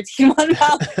still have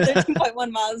 13.1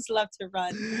 miles left to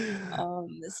run.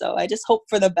 So I just hope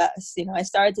for the best. I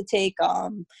started to take,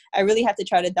 I really had to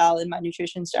try to dial in my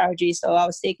nutrition strategy. So I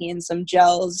was taking in some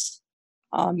gels,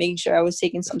 making sure I was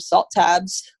taking some salt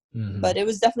tabs. But it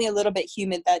was definitely a little bit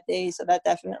humid that day. So that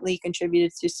definitely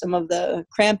contributed to some of the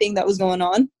cramping that was going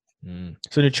on.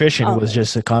 So nutrition was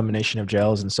just a combination of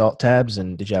gels and salt tabs.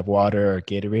 And did you have water or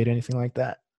Gatorade, anything like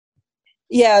that?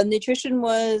 Yeah, nutrition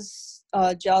was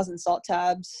gels and salt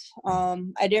tabs.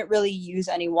 I didn't really use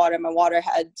any water. My water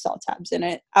had salt tabs in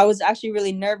it. I was actually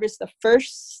really nervous. The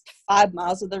first 5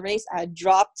 miles of the race, I had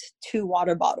dropped 2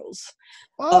 water bottles.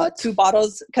 2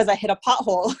 bottles because I hit a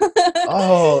pothole.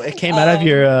 Oh, it came out of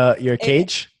your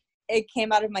cage? It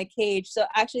came out of my cage. So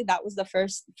actually that was the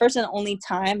first and only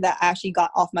time that I actually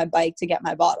got off my bike to get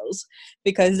my bottles,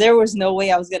 because there was no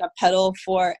way I was going to pedal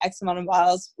for X amount of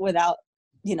miles without,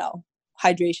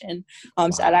 hydration.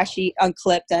 So I'd actually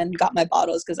unclipped and got my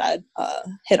bottles because I had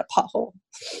hit a pothole.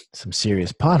 Some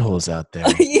serious potholes out there.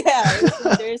 Yeah,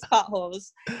 some serious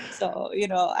potholes. So,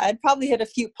 I'd probably hit a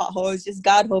few potholes, just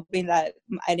God hoping that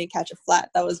I didn't catch a flat.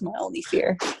 That was my only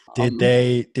fear. Did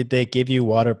they give you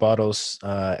water bottles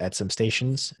at some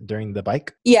stations during the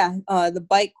bike? Yeah, the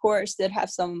bike course did have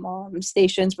some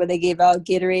stations where they gave out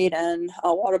Gatorade and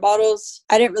water bottles.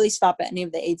 I didn't really stop at any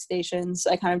of the aid stations.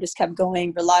 I kind of just kept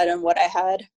going, relied on what I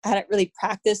had. I hadn't really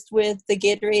practiced with the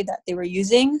Gatorade that they were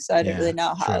using, so I didn't really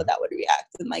know how that would react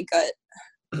in my gut.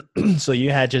 So you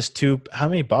had just 2, how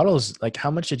many bottles, like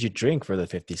how much did you drink for the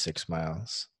 56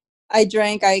 miles? I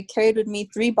carried with me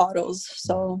 3 bottles.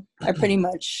 So I pretty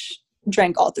much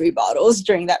drank all 3 bottles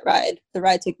during that ride. The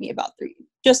ride took me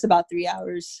just about 3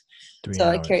 hours.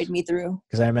 It carried me through.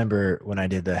 Because I remember when I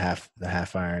did the half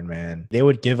Ironman, they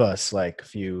would give us like a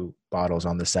few bottles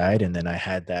on the side. And then I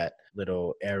had that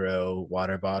little Aero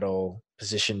water bottle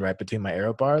positioned right between my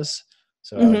Aero bars.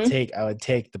 So I would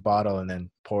take the bottle and then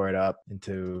pour it up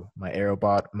into my Aero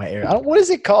what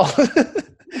is it called?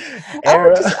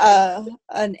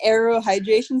 An Aero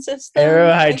hydration system.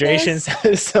 Aero hydration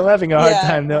system. I'm having a hard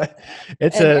time though.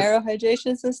 It's an Aero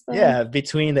hydration system. Yeah,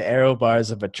 between the Aero bars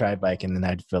of a tri bike, and then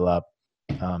I'd fill up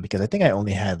because I think I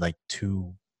only had like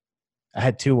 2. I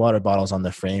had 2 water bottles on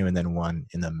the frame and then 1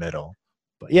 in the middle.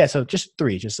 But yeah, so just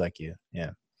 3, just like you. Yeah.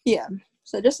 Yeah.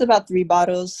 So just about 3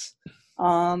 bottles.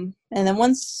 And then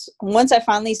once I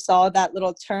finally saw that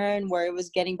little turn where it was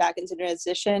getting back into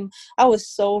transition, I was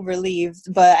so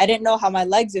relieved, but I didn't know how my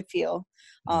legs would feel.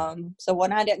 So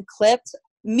when I didn't clip,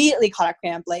 immediately caught a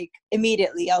cramp, like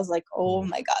immediately. I was like, oh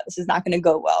my God, this is not going to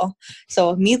go well. So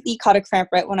immediately caught a cramp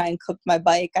right when I unclipped my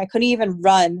bike. I couldn't even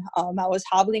run. I was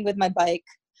hobbling with my bike.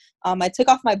 I took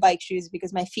off my bike shoes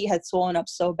because my feet had swollen up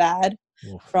so bad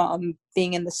from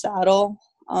being in the saddle.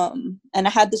 And I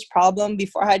had this problem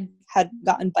before I had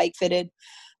gotten bike fitted.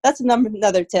 That's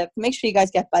another tip. Make sure you guys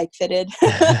get bike fitted.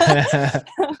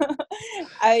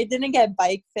 I didn't get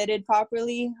bike fitted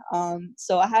properly.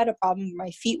 So I had a problem where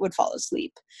my feet would fall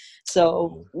asleep.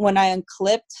 So when I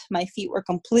unclipped, my feet were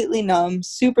completely numb,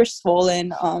 super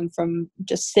swollen from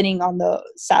just sitting on the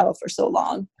saddle for so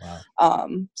long. Wow.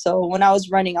 So when I was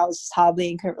running, I was just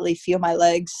hobbling, couldn't really feel my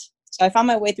legs. So I found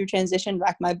my way through transition,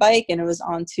 back my bike, and it was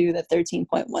on to the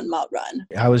 13.1 mile run.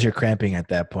 How was your cramping at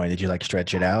that point? Did you like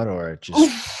stretch it out or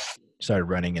just started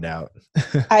running it out?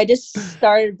 I just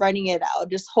started running it out,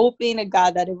 just hoping to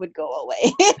God that it would go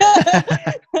away.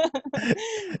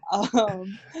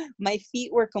 My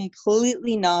feet were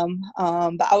completely numb,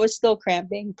 but I was still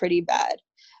cramping pretty bad.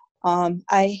 I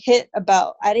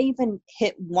didn't even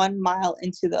hit 1 mile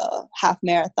into the half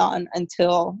marathon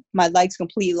until my legs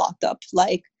completely locked up.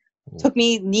 Like, took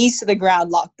me knees to the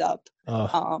ground, locked up.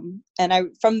 And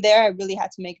from there, I really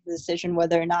had to make the decision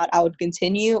whether or not I would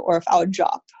continue or if I would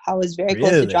drop. I was very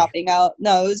close to dropping out.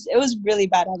 No, it was really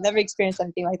bad. I've never experienced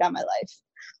anything like that in my life.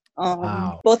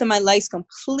 Wow. Both of my legs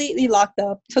completely locked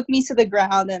up, took me to the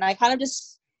ground, and I kind of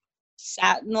just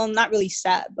sat. No, not really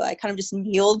sat, but I kind of just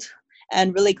kneeled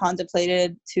and really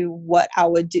contemplated to what I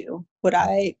would do. Would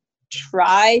I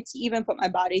try to even put my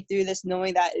body through this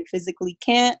knowing that it physically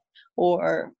can't,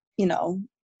 or,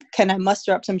 can I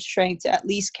muster up some strength to at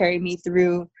least carry me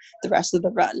through the rest of the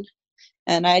run?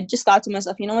 And I just thought to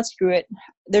myself, you know what, screw it.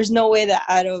 There's no way that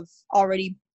I'd have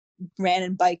already ran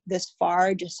and biked this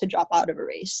far just to drop out of a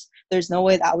race. There's no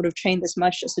way that I would have trained this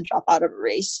much just to drop out of a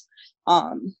race.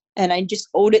 And I just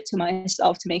owed it to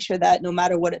myself to make sure that no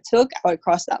matter what it took, I would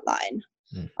cross that line.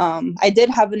 I did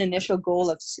have an initial goal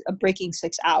of breaking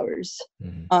 6 hours.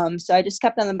 So I just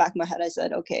kept on the back of my head. I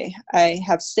said, okay, I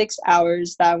have 6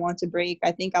 hours that I want to break.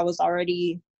 I think I was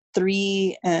already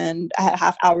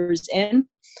 3.5 hours in.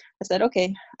 I said,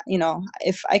 okay,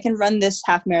 if I can run this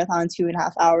half marathon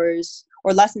 2.5 hours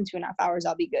or less than 2.5 hours,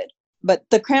 I'll be good. But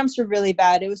the cramps were really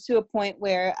bad. It was to a point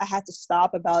where I had to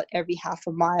stop about every half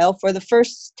a mile. For the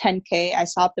first 10K, I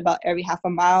stopped about every half a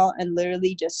mile and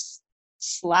literally just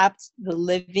slapped the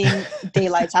living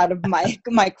daylights out of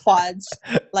my quads.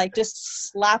 Like,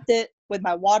 just slapped it with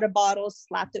my water bottle,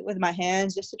 slapped it with my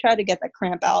hands just to try to get that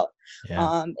cramp out.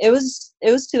 Yeah. It was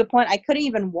to the point I couldn't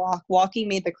even walk. Walking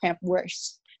made the cramp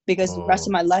worse because the rest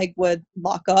of my leg would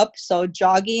lock up. So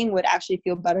jogging would actually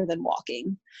feel better than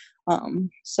walking.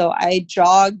 So I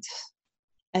jogged,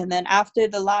 and then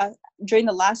during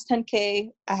the last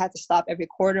 10K, I had to stop every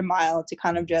quarter mile to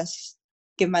kind of just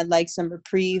give my legs some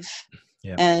reprieve.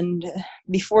 Yep. And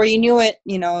before you knew it,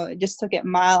 it just took it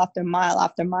mile after mile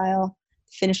after mile.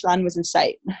 The finish line was in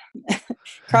sight.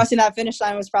 Crossing that finish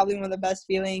line was probably one of the best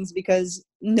feelings, because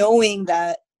knowing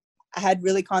that I had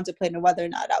really contemplated whether or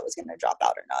not I was going to drop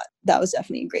out or not, that was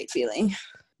definitely a great feeling.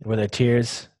 Were there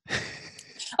tears?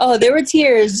 Oh, there were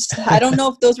tears. I don't know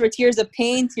if those were tears of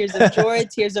pain, tears of joy,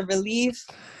 tears of relief,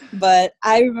 but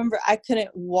I remember I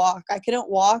couldn't walk.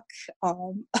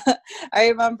 I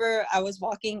remember I was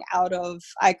walking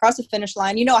I crossed the finish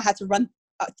line. I had to run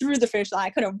through the finish line. I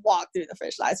couldn't walk through the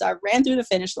finish line. So I ran through the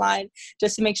finish line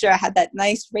just to make sure I had that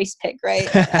nice race pick, right?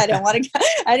 I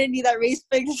didn't need that race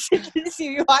pick to see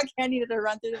me walk. I needed to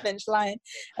run through the finish line.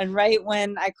 And right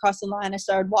when I crossed the line, I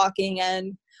started walking,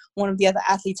 and one of the other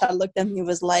athletes had looked at me and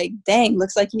was like, dang,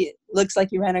 looks like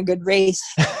you ran a good race.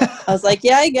 I was like,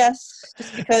 yeah, I guess.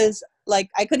 Just because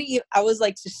I was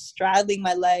like just straddling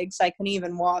my legs. I couldn't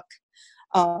even walk.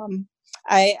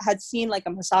 I had seen like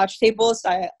a massage table.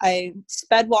 So I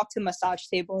sped walked to the massage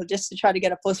table just to try to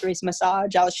get a post-race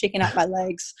massage. I was shaking out my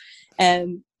legs,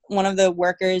 and one of the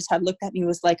workers had looked at me and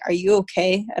was like, are you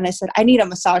okay? And I said, I need a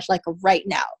massage like right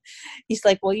now. He's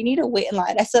like, well, you need to wait in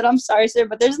line. I said, I'm sorry, sir,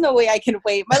 but there's no way I can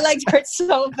wait. My legs hurt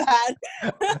so bad.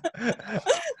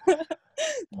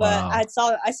 But wow. I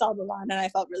saw the line and I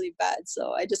felt really bad.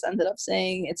 So I just ended up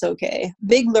saying it's okay.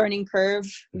 Big learning curve,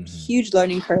 huge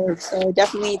learning curve. So I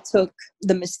definitely took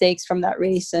the mistakes from that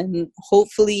race and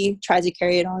hopefully try to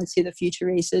carry it on to the future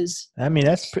races. I mean,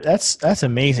 that's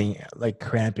amazing. Like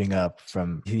cramping up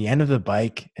from the end of the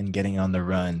bike and getting on the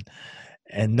run,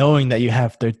 and knowing that you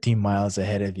have 13 miles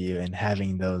ahead of you and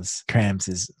having those cramps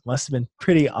must have been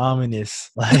pretty ominous.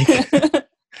 Like.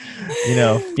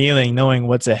 Feeling, knowing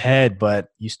what's ahead, but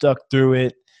you stuck through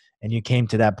it and you came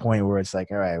to that point where it's like,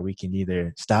 all right, we can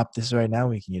either stop this right now,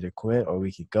 we can either quit, or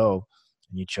we could go.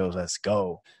 And you chose, let's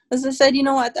go. As I said,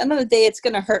 at the end of the day, it's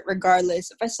going to hurt regardless.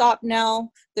 If I stop now,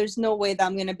 there's no way that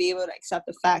I'm going to be able to accept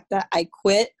the fact that I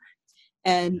quit.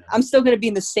 And I'm still going to be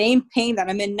in the same pain that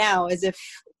I'm in now as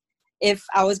if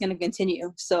I was going to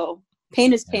continue. So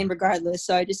pain is pain regardless.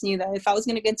 So I just knew that if I was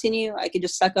going to continue, I could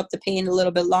just suck up the pain a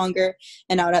little bit longer,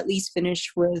 and I would at least finish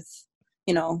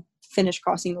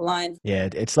crossing the line. Yeah,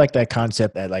 it's like that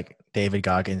concept that like David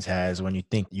Goggins has: when you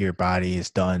think your body is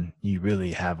done, you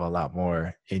really have a lot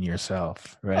more in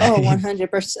yourself, right? Oh,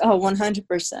 100%. Oh,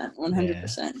 100%.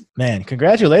 100%. Yeah. Man,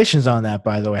 congratulations on that,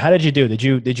 by the way. How did you do? Did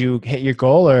you hit your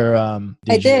goal, or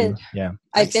I did. Yeah.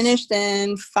 I finished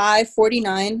in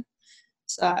 5:49.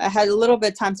 So I had a little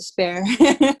bit of time to spare.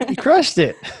 You crushed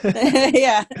it.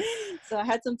 Yeah. So I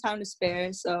had some time to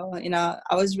spare. So,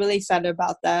 I was really excited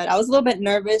about that. I was a little bit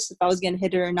nervous if I was going to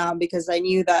hit it or not, because I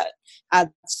knew that I'd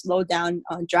slowed down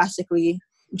drastically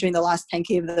during the last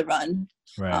 10K of the run.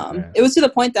 Right. It was to the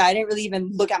point that I didn't really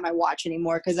even look at my watch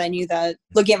anymore, because I knew that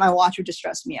looking at my watch would just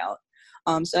stress me out.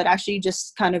 So it actually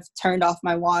just kind of turned off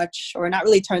my watch, or not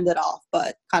really turned it off,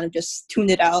 but kind of just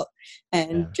tuned it out.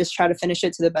 and Yeah. just try to finish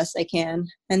it to the best I can.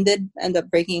 And did end up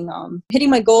hitting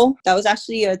my goal. That was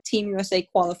actually a Team USA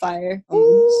qualifier.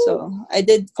 So I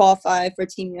did qualify for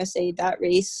Team USA that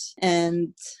race.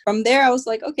 And from there, I was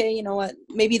like, okay, you know what?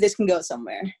 Maybe this can go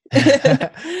somewhere.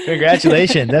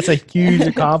 Congratulations. That's a huge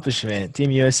accomplishment.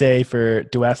 Team USA for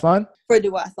duathlon? For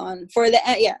duathlon, for the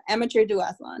amateur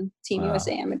duathlon, Team Wow.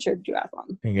 USA amateur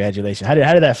duathlon. Congratulations. How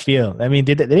did that feel? I mean,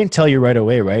 they didn't tell you right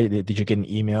away, right? Did you get an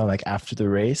email like after the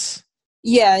race?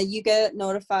 Yeah, you get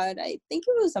notified. I think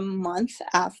it was a month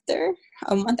after.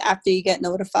 A month after you get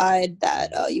notified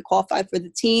that you qualified for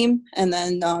the team, and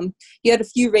then you had a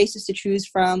few races to choose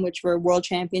from, which were world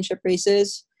championship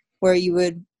races, where you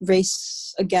would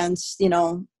race against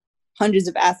hundreds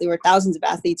of athletes or thousands of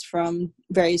athletes from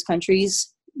various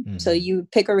countries. Mm-hmm. So you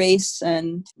pick a race,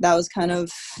 and that was kind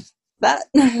of that.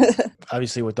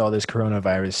 Obviously, with all this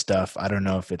coronavirus stuff, I don't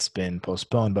know if it's been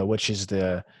postponed, but which is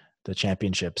the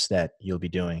championships that you'll be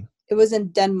doing? It was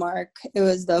in Denmark. It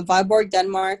was the Viborg,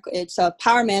 Denmark. It's a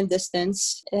Powerman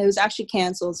distance. It was actually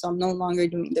canceled, so I'm no longer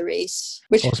doing the race,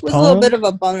 which was a little bit of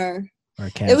a bummer. Or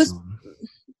canceled? It was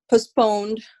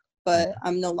postponed, but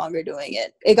I'm no longer doing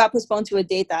it. It got postponed to a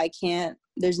date that I can't.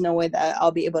 There's no way that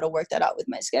I'll be able to work that out with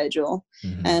my schedule.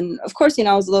 Mm-hmm. And of course,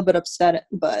 I was a little bit upset,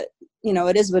 but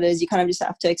it is what it is. You kind of just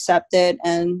have to accept it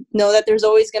and know that there's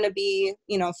always going to be,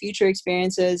 future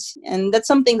experiences. And that's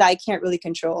something that I can't really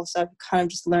control. So I've kind of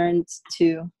just learned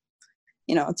to,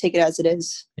 take it as it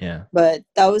is. Yeah. But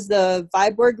that was the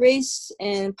Viborg race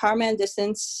and Powerman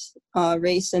distance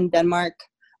race in Denmark,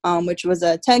 which was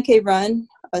a 10K run,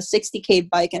 a 60K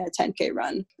bike, and a 10K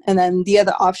run. And then the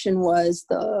other option was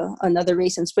another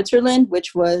race in Switzerland,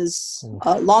 which was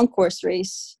a long course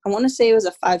race. I want to say it was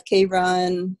a 5K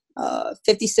run,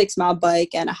 56-mile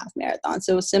bike, and a half marathon.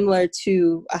 So it was similar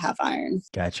to a half iron.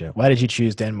 Gotcha. Why did you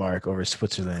choose Denmark over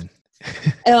Switzerland?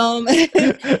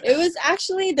 It was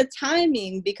actually the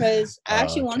timing, because I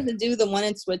actually wanted to do the one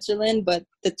in Switzerland, but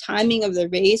the timing of the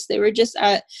race, they were just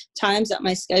at times that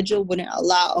my schedule wouldn't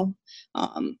allow.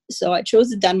 So I chose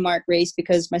the Denmark race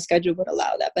because my schedule would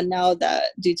allow that. But now that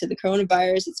due to the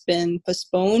coronavirus, it's been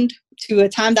postponed to a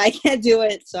time that I can't do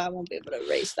it. So I won't be able to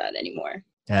race that anymore.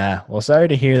 Yeah. Well, sorry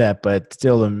to hear that, but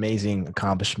still an amazing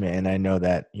accomplishment. And I know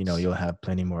that, you'll have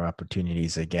plenty more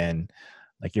opportunities again.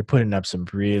 Like, you're putting up some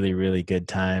really, really good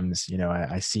times.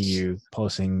 I see you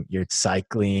posting your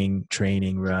cycling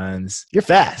training runs. You're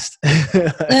fast.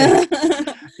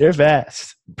 You're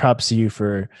fast. Props to you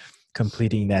for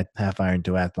completing that half iron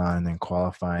duathlon and then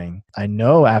qualifying. I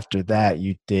know after that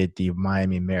you did the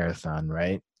Miami Marathon,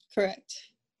 right? Correct.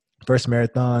 First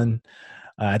marathon.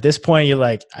 At this point, you're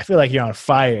like, I feel like you're on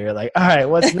fire. You're like, all right,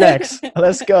 what's next?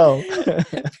 Let's go.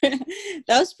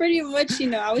 That was pretty much,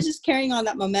 I was just carrying on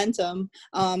that momentum.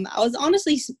 I was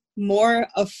honestly more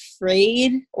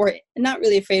afraid, or not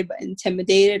really afraid, but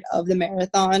intimidated of the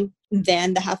marathon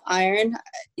than the half iron.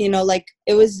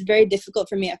 It was very difficult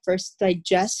for me at first to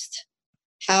digest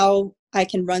how I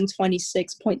can run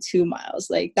 26.2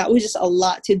 miles. Like, that was just a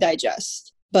lot to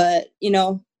digest. But,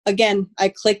 again, I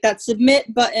clicked that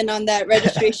submit button on that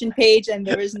registration page, and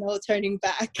there was no turning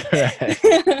back.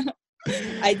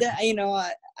 I did,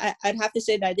 I'd have to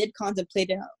say that I did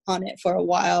contemplate on it for a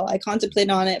while. I contemplated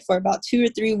on it for about 2 or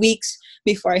 3 weeks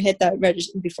before I hit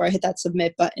that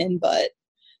submit button. But,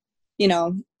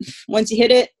 once you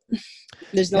hit it,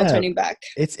 there's no turning back.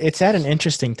 It's at an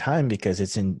interesting time because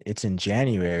it's in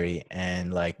January,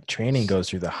 and like training goes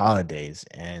through the holidays,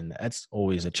 and that's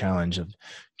always a challenge of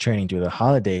training through the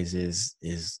holidays is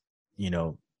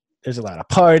there's a lot of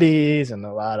parties and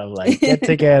a lot of like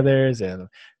get-togethers and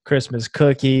Christmas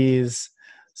cookies.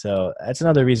 So that's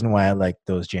another reason why I like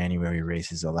those January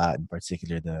races a lot, in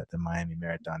particular the Miami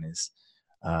Marathon is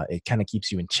it kind of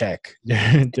keeps you in check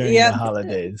during the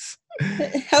holidays.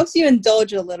 It helps you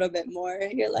indulge a little bit more.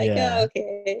 You're like, oh,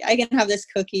 okay, I can have this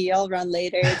cookie. I'll run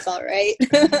later. It's all right.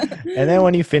 And then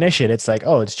when you finish it, it's like,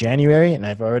 oh, it's January and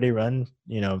I've already run,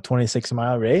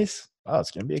 26-mile race. Oh,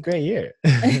 it's going to be a great year.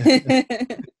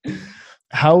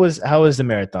 How was the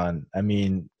marathon? I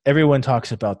mean, everyone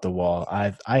talks about the wall.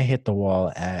 I hit the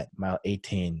wall at mile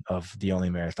 18 of the only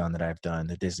marathon that I've done,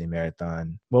 the Disney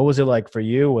Marathon. What was it like for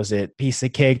you? Was it piece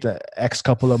of cake the X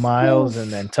couple of miles and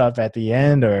then tough at the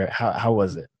end, or how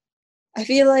was it? I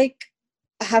feel like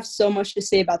I have so much to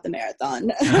say about the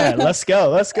marathon. All right, let's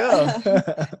go.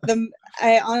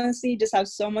 I honestly just have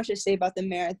so much to say about the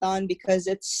marathon because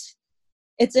it's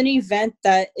an event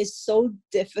that is so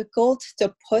difficult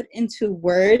to put into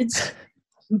words,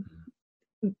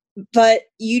 but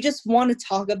you just want to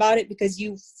talk about it because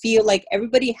you feel like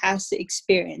everybody has to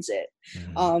experience it.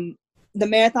 Mm-hmm. The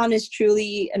marathon is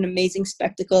truly an amazing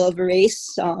spectacle of a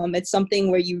race. It's something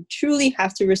where you truly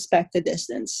have to respect the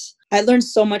distance. I learned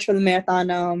so much from the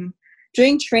marathon.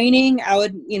 During training, I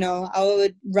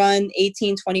would run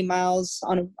 18, 20 miles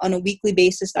on a weekly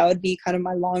basis. That would be kind of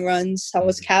my long runs. I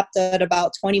was capped at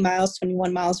about 20 miles,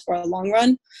 21 miles for a long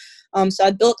run. So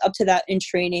I built up to that in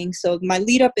training. So my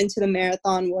lead up into the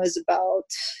marathon was about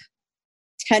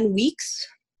 10 weeks,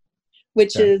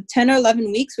 which is 10 or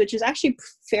 11 weeks, which is actually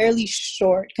fairly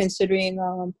short considering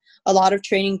a lot of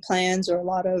training plans or a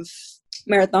lot of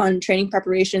marathon training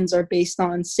preparations are based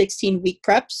on 16-week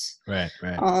preps. Right.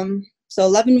 So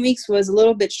 11 weeks was a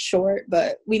little bit short,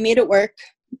 but we made it work.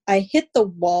 I hit the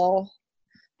wall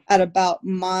at about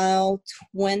mile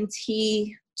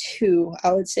 22,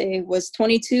 I would say, was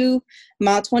 22.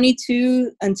 Mile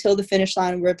 22 until the finish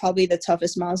line were probably the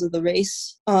toughest miles of the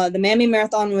race. The Miami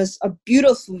Marathon was a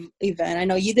beautiful event. I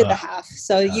know you did the half,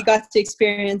 so you got to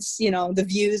experience, the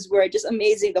views were just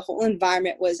amazing. The whole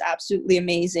environment was absolutely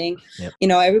amazing. Yep.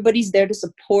 Everybody's there to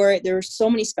support. There were so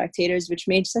many spectators, which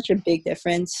made such a big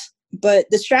difference. But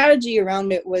the strategy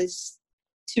around it was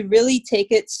to really take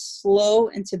it slow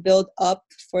and to build up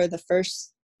for the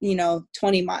first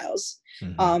 20 miles.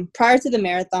 Prior to the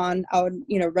marathon, I would,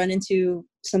 run into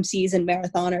some seasoned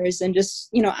marathoners and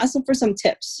just, ask them for some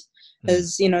tips.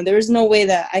 Because, there was no way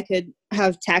that I could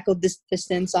have tackled this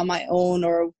distance on my own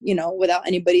or, without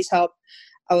anybody's help.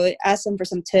 I would ask them for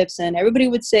some tips, and everybody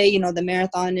would say, the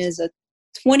marathon is a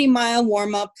 20-mile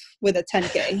warm-up with a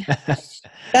 10K.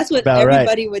 That's what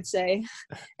everybody would say.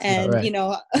 And,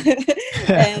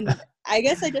 and I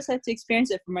guess I just had to experience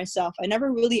it for myself. I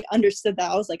never really understood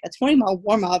that. I was like, a 20-mile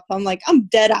warm-up. I'm like, I'm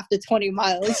dead after 20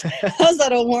 miles. How's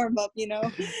that a warm-up,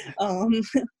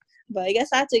 But I guess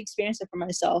I had to experience it for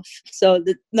myself. So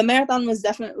the marathon was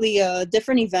definitely a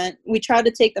different event. We tried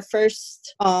to take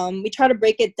we tried to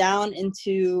break it down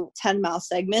into 10-mile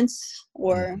segments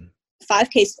or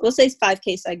 5K, we'll say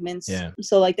 5K segments. Yeah.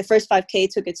 So like the first 5K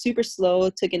took it super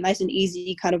slow, took it nice and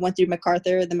easy, kind of went through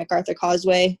the MacArthur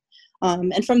Causeway.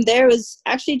 And from there it was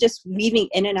actually just weaving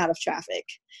in and out of traffic.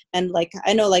 And like,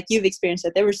 I know like you've experienced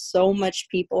it, there was so much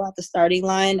people at the starting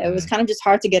line. It was kind of just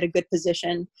hard to get a good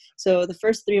position. So the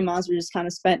first 3 miles were just kind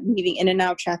of spent weaving in and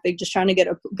out of traffic, just trying to get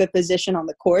a good position on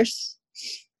the course.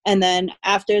 And then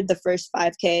after the first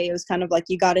 5K, it was kind of like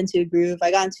you got into a groove. I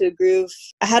got into a groove.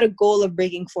 I had a goal of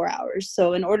breaking 4 hours.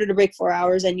 So in order to break 4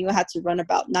 hours, I knew I had to run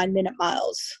about 9-minute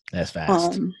miles. That's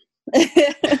fast.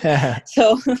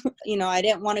 So, I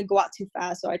didn't want to go out too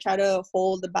fast. So I try to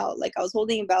hold I was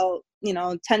holding about,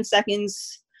 10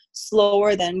 seconds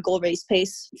slower than goal race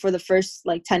pace for the first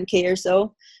 10K or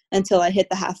so until I hit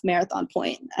the half marathon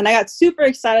point. And I got super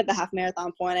excited at the half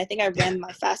marathon point. I think I ran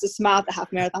my fastest mile at the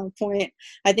half marathon point.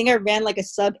 I think I ran like a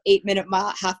sub 8-minute mile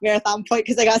at half marathon point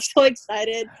because I got so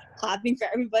excited, clapping for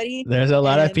everybody. There's a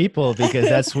lot of people because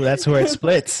that's where it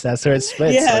splits. That's where it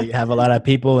splits. Yeah. So you have a lot of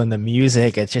people and the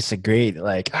music. It's just a great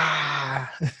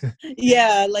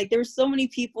Yeah, there were so many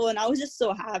people, and I was just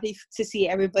so happy to see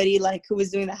everybody who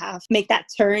was doing the half make that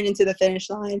turn into the finish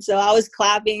line. So I was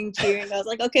clapping, cheering. I was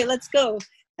like, okay, let's go.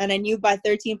 And I knew by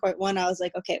 13.1, I was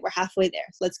like, okay, we're halfway there.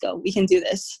 Let's go. We can do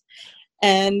this.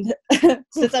 And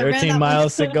since I ran 13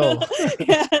 miles to go.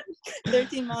 Yeah,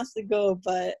 13 miles to go.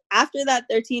 But after that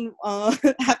 13th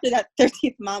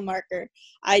mile marker,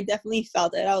 I definitely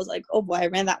felt it. I was like, oh boy, I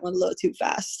ran that one a little too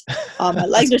fast. My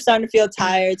legs were starting to feel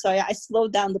tired. So I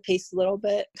slowed down the pace a little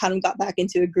bit, kind of got back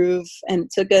into a groove, and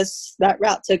that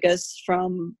route took us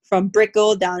from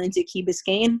Brickell down into Key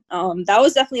Biscayne. That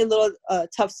was definitely a little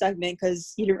tough segment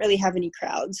because you didn't really have any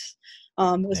crowds.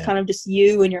 It was kind of just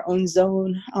you in your own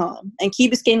zone. And Key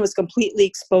Biscayne was completely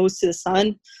exposed to the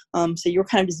sun. So you were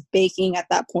kind of just baking at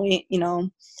that point, We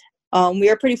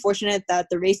were pretty fortunate that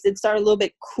the race did start a little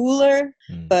bit cooler,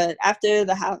 but after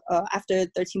after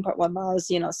 13.1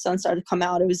 miles, sun started to come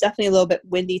out. It was definitely a little bit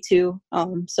windy too.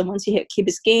 So once you hit Key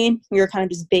Biscayne, we were kind of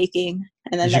just baking.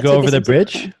 And then did you go over the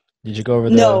bridge? Did you go over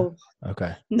the? No.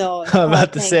 Okay. No. I'm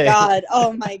about to say. God.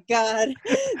 Oh my God.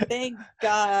 Thank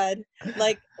God.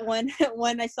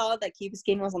 When I saw that Key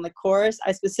Biscayne was on the course,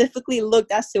 I specifically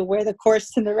looked as to where the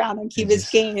course turned around on Key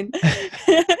Biscayne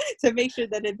to make sure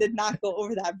that it did not go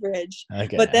over that bridge.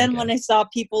 Okay, but then when I saw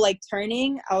people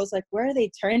turning, I was like, where are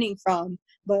they turning from?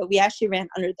 But we actually ran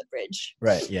under the bridge.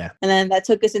 Right, yeah. And then that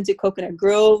took us into Coconut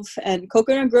Grove. And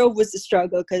Coconut Grove was the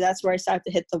struggle because that's where I started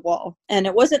to hit the wall. And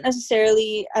it wasn't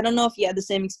necessarily, I don't know if you had the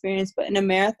same experience, but in a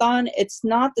marathon, it's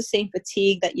not the same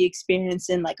fatigue that you experience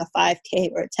in a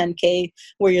 5K or a 10K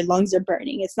where your lungs are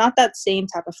burning. It's not that same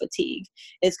type of fatigue.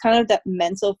 It's kind of that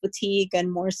mental fatigue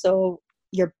and more so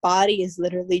your body is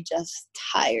literally just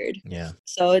tired. Yeah.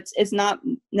 So it's not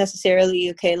necessarily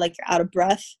okay, like you're out of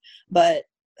breath, but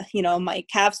my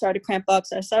calves started to cramp up.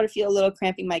 So I started to feel a little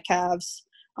cramping my calves.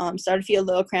 Started to feel a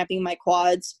little cramping my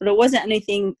quads, but it wasn't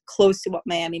anything close to what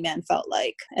Miami Man felt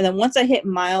like. And then once I hit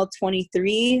mile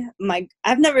 23,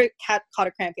 I've never caught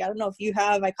a cramp yet. I don't know if you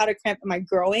have. I caught a cramp in my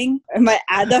growing and my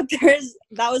adductors.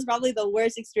 That was probably the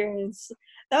worst experience.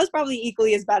 That was probably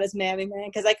equally as bad as Miami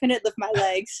Man because I couldn't lift my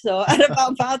legs. So at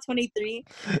about mile 23,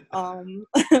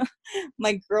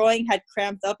 my growing had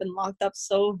cramped up and locked up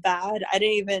so bad.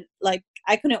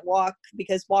 I couldn't walk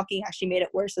because walking actually made it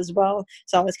worse as well.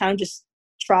 So I was kind of just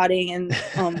trotting and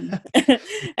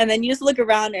and then you just look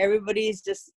around, everybody's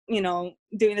just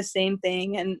doing the same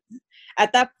thing, and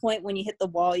at that point when you hit the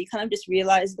wall, you kind of just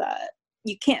realize that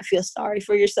you can't feel sorry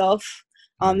for yourself.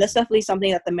 That's definitely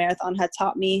something that the marathon had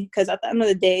taught me, because at the end of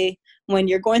the day, when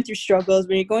you're going through struggles,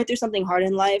 when you're going through something hard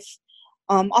in life,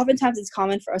 oftentimes it's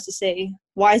common for us to say,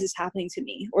 why is this happening to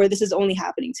me, or this is only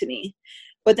happening to me.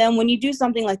 But then when you do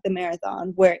something like the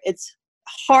marathon, where it's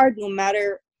hard no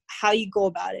matter how you go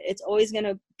about it, it's always going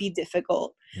to be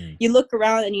difficult. You look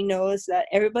around and you notice that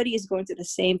everybody is going through the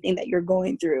same thing that you're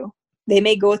going through. They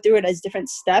may go through it as different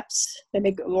steps,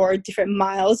 or different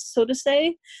miles, so to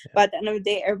say. But at the end of the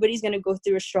day, everybody's going to go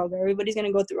through a struggle. Everybody's going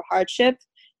to go through a hardship,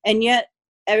 and yet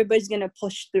everybody's going to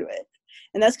push through it.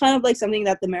 And that's kind of like something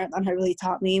that the marathon had really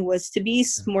taught me, was to be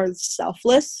more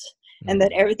selfless, and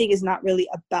that everything is not really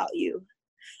about you.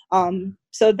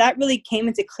 So that really came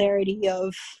into clarity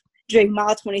of during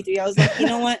mile 23. I was like, you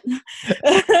know what?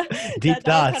 Deep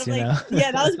thoughts,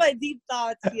 Yeah, that was my deep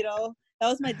thoughts, That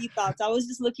was my deep thoughts. I was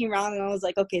just looking around and I was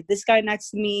like, okay, this guy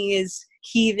next to me is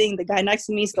heaving. The guy next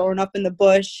to me is throwing up in the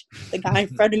bush. The guy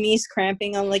in front of me is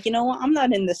cramping. I'm like, you know what? I'm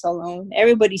not in this alone.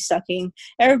 Everybody's sucking.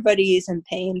 Everybody is in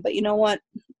pain. But you know what?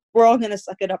 We're all going to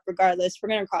suck it up regardless. We're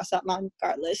going to cross that line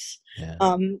regardless. Yeah.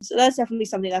 So that's definitely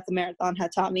something that the marathon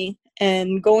had taught me.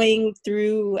 And going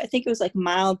through, I think it was like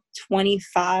mile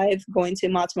 25, going to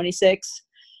mile 26,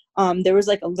 there was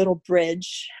like a little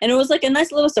bridge. And it was like a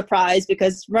nice little surprise,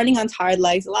 because running on tired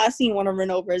legs, the last thing you want to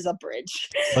run over is a bridge.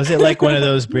 Was it like one of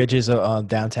those bridges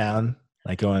downtown,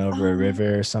 like going over a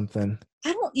river or something?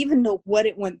 I don't even know what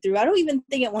it went through. I don't even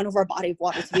think it went over a body of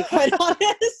water, to be quite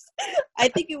honest. I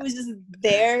think it was just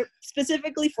there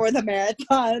specifically for the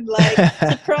marathon. Like,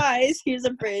 surprise, here's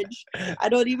a bridge. I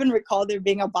don't even recall there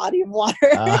being a body of water.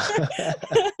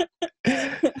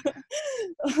 It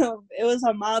was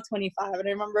on mile 25, and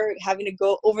I remember having to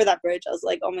go over that bridge. I was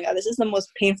like, oh my God, this is the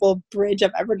most painful bridge I've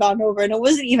ever gone over. And it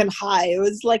wasn't even high. It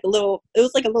was like a little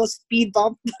speed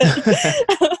bump.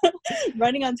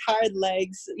 Running on tired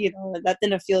legs, that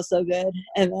didn't feel so good.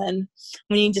 And then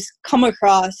when you just come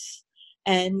across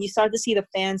and you start to see the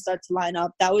fans start to line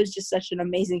up, that was just such an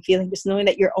amazing feeling, just knowing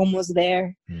that you're almost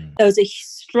there. It was a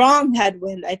strong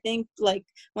headwind. I think, like,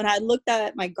 when I looked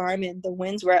at my Garmin, the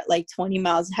winds were at like 20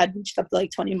 miles, had reached up to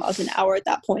like 20 miles an hour at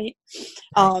that point.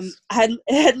 It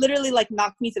had literally like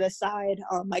knocked me to the side.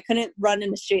 I couldn't run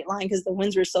in a straight line because the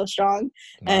winds were so strong.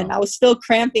 Wow. And I was still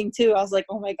cramping too. I was like,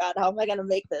 oh my God, how am I going to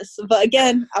make this? But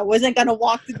again, I wasn't going to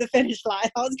walk through the finish line.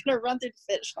 I was going to run through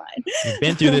the finish line. You've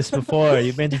been through this before.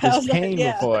 You've been through this pain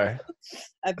before.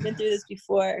 I've been through this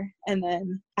before. And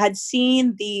then I had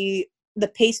seen the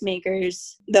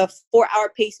pacemakers, the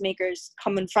 4-hour pacemakers,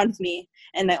 come in front of me,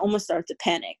 and I almost started to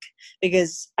panic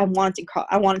because I wanted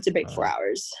to break 4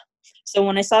 hours. So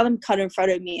when I saw them cut in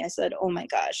front of me, I said, oh my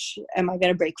gosh, am I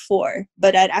going to break 4?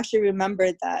 But I'd actually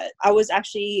remembered that I was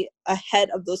actually ahead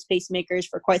of those pacemakers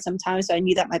for quite some time. So I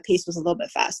knew that my pace was a little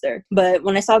bit faster. But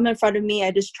when I saw them in front of me,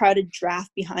 I just tried to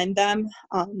draft behind them.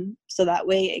 So that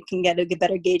way I can get a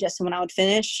better gauge as to when I would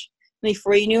finish.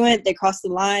 Before you knew it, they crossed the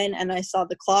line, and I saw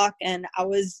the clock, and I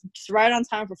was just right on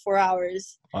time for 4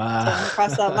 hours. Wow. So when I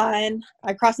crossed that line,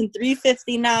 I crossed in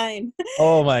 3:59.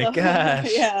 Oh my gosh.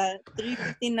 Yeah,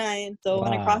 3:59. So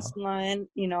when I crossed the line,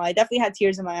 I definitely had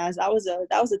tears in my eyes. That was a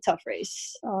tough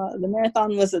race. The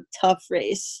marathon was a tough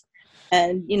race.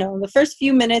 And, the first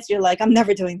few minutes, you're like, I'm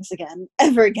never doing this again,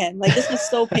 ever again. Like, this was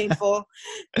so painful.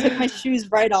 Took my shoes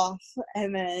right off.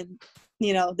 And then,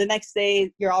 the next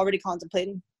day, you're already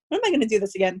contemplating, when am I going to do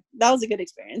this again? That was a good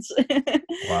experience.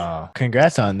 Wow.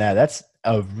 Congrats on that. That's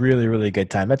a really, really good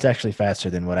time. That's actually faster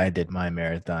than what I did my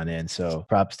marathon in. So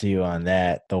props to you on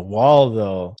that. The wall,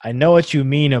 though, I know what you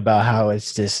mean about how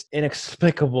it's this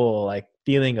inexplicable, like,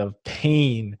 feeling of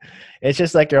pain. It's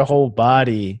just like your whole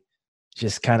body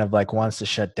just kind of like wants to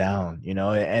shut down,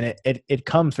 and it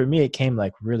comes, for me, it came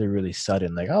like really, really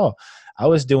sudden. Like, oh, I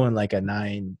was doing like a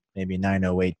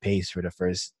 9:08 pace for the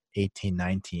first 18,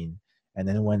 19. And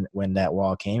then when that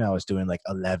wall came, I was doing like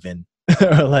 11.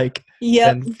 or like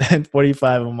Yep.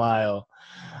 10:45 a mile.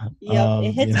 Yep, it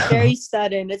You hits know, very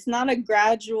sudden. It's not a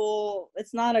gradual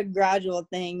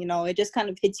thing, you know. It just kind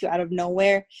of hits you out of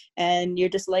nowhere and you're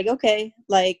just like, okay,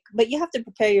 like, but you have to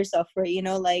prepare yourself for it, you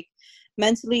know, like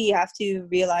mentally you have to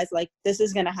realize like this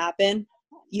is going to happen.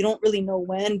 You don't really know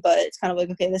when, but it's kind of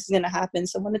like, okay, this is going to happen.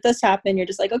 So when it does happen, you're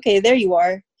just like, okay, there you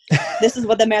are. This is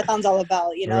what the marathon's all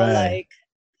about, you know, right? like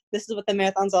this is what the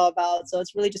marathon's all about. So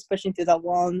it's really just pushing through that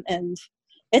wall and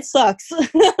it sucks.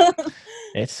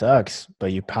 It sucks,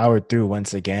 but you powered through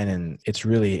once again, and it's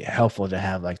really helpful to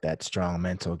have like that strong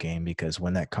mental game because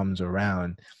when that comes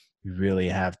around, you really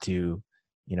have to,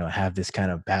 have this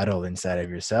kind of battle inside of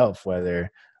yourself, whether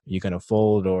you're gonna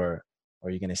fold or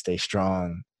you're gonna stay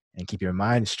strong and keep your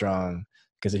mind strong.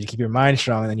 Because if you keep your mind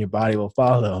strong, then your body will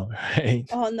follow, right?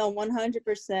 Oh no,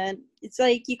 100%. It's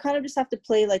like you kind of just have to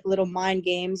play like little mind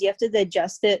games. You have to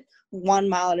digest it 1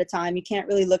 mile at a time. You can't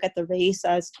really look at the race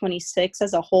as 26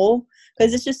 as a whole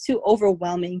because it's just too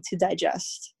overwhelming to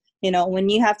digest. You know, when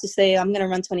you have to say I'm going to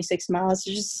run 26 miles,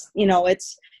 it's just, you know,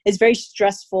 it's very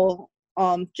stressful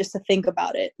just to think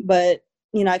about it. But,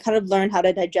 you know, I kind of learned how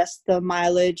to digest the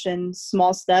mileage and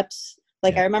small steps.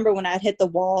 Like Yeah. I remember when I hit the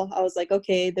wall, I was like,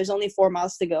 okay, there's only 4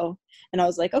 miles to go. And I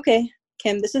was like, okay,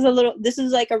 Kim, this is this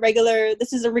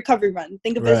is a recovery run.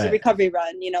 Think of it as a Right. recovery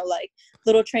run, you know, like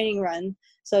little training run.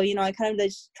 So, you know, I kind of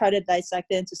just try to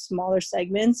dissect it into smaller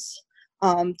segments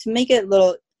to make it a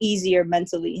little easier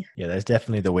mentally. Yeah, that's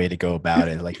definitely the way to go about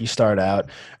it. Like you start out,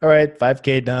 all right,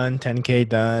 5K done, 10K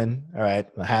done, all right,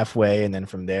 halfway. And then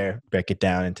from there, break it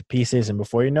down into pieces. And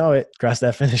before you know it, cross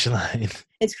that finish line.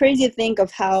 It's crazy to think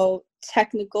of how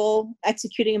technical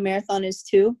executing a marathon is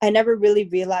too. I never really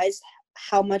realized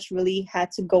how much really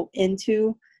had to go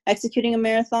into executing a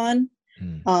marathon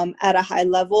at a high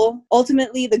level.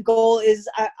 Ultimately, the goal is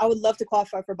I would love to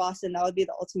qualify for Boston. That would be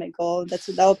the ultimate goal. That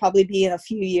would probably be in a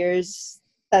few years.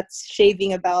 That's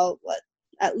shaving about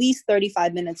at least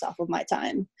 35 minutes off of my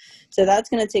time. So that's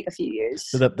going to take a few years.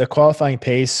 So the qualifying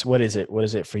pace, what is it? What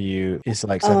is it for you? Is it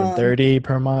like 7:30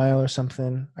 per mile or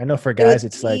something? I know for guys,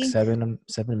 it's like 7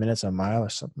 minutes a mile or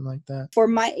something like that. For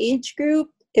my age group,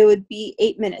 it would be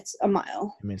 8 minutes a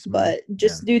mile. But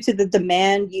just due to the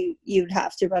demand, you'd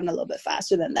have to run a little bit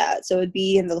faster than that. So it'd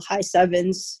be in the high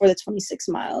sevens for the 26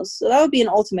 miles. So that would be an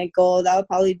ultimate goal. That would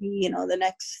probably be, you know, the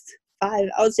next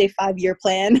 5-year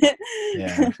plan.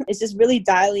 Yeah. It's just really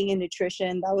dialing in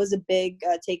nutrition. That was a big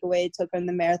takeaway I took from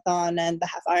the marathon and the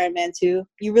half Ironman too.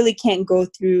 You really can't go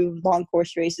through long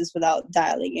course races without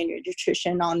dialing in your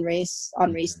nutrition on race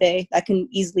day. That can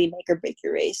easily make or break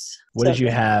your race. What did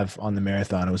you have on the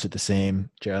marathon? Was it the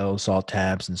same gels, salt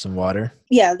tabs, and some water?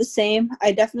 Yeah, the same.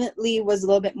 I definitely was a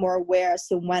little bit more aware as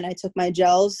to when I took my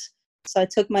gels. So I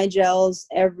took my gels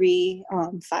every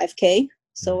 5K.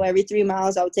 So every 3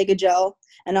 miles, I would take a gel,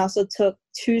 and I also took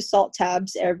 2 salt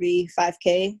tabs every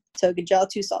 5K. Took a gel,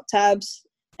 2 salt tabs,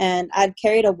 and I'd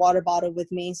carried a water bottle with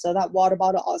me. So that water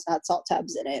bottle also had salt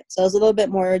tabs in it. So I was a little bit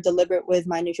more deliberate with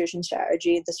my nutrition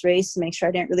strategy this race to make sure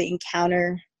I didn't really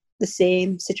encounter the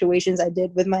same situations I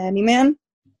did with Miami Man,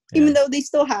 even though they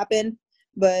still happen,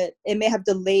 but it may have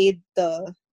delayed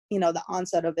the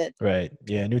onset of it. Right.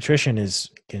 Yeah. Nutrition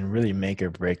can really make or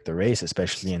break the race,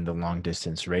 especially in the long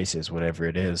distance races, whatever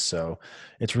it is. So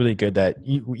it's really good that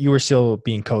you were still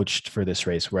being coached for this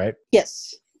race, right?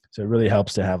 Yes. So it really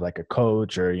helps to have like a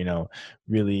coach or,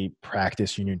 really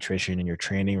practice your nutrition and your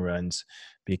training runs,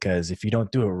 because if you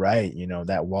don't do it right,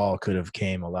 that wall could have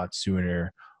came a lot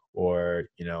sooner, or,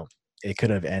 it could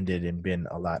have ended and been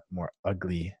a lot more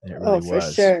ugly than it really was. Oh,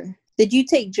 for sure. Did you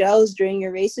take gels during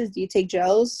your races? Do you take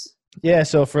gels? Yeah,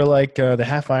 so for like the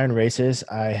half iron races,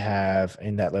 I have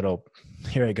in that little,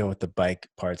 here I go with the bike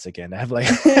parts again. I have like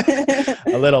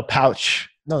a little pouch.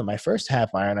 No, my first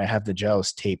half iron, I have the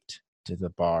gels taped to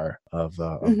the bar of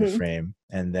the frame.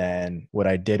 And then what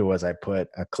I did was I put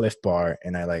a Cliff Bar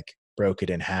and I like broke it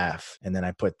in half, and then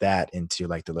I put that into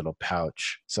like the little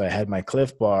pouch. So I had my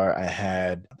Cliff Bar, I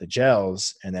had the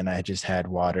gels, and then I just had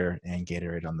water and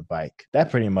Gatorade on the bike. That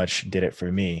pretty much did it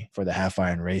for me for the half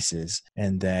iron races.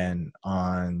 And then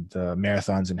on the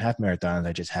marathons and half marathons,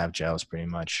 I just have gels pretty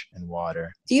much and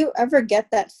water. Do you ever get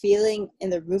that feeling in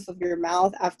the roof of your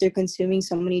mouth after consuming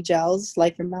so many gels,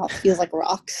 like your mouth feels like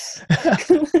rocks?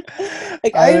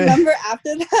 Like I remember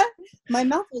after that, my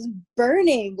mouth was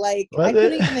burning. Like I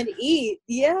couldn't even eat.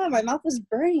 Yeah, my mouth was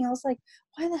burning. I was like,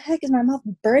 why the heck is my mouth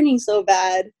burning so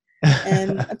bad?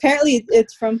 And apparently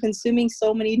it's from consuming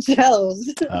so many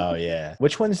gels. Oh yeah.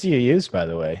 Which ones do you use, by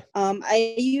the way?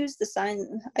 I use the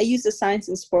Science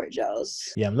and Sport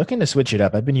gels. Yeah, I'm looking to switch it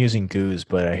up. I've been using Goos,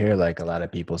 but I hear like a lot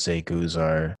of people say Goos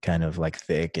are kind of like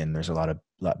thick, and there's a lot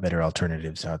better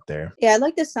alternatives out there. Yeah, I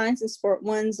like the Science and Sport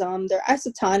ones. They're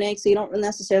isotonic, so you don't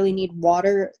necessarily need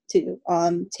water to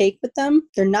take with them.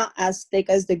 They're not as thick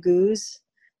as the Goos.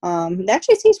 They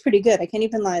actually taste pretty good. I can't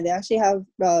even lie. They actually have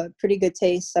pretty good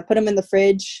taste. I put them in the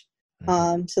fridge,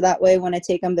 so that way when I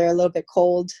take them, they're a little bit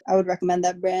cold. I would recommend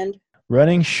that brand.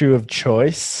 Running shoe of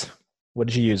choice. What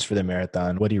did you use for the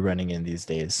marathon? What are you running in these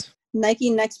days? Nike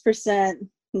Next Percent.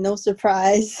 No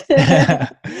surprise.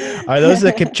 Are those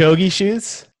the Kipchoge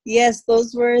shoes? Yes,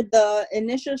 those were the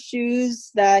initial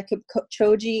shoes that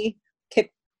Kipchoge.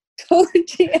 I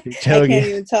can't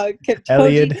even talk.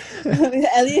 Elliot.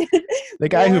 Elliot. The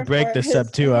guy who wore broke for the his-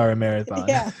 sub 2 hour marathon.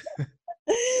 Yeah.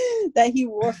 That he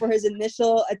wore for his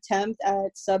initial attempt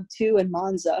at sub 2 in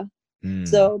Monza.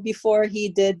 So before he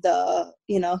did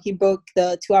he broke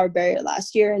the 2-hour barrier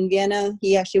last year in Vienna,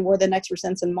 he actually wore the Next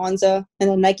Percents in Monza, and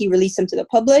then Nike released them to the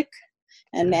public.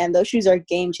 And man, those shoes are a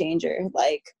game changer.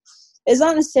 Like, it's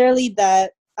not necessarily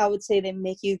that I would say they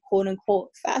make you quote unquote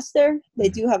faster. They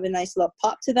do have a nice little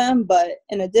pop to them, but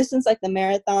in a distance like the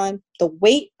marathon, the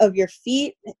weight of your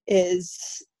feet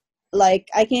is like,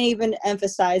 I can't even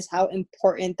emphasize how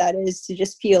important that is to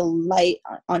just feel light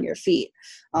on your feet.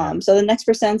 So the Next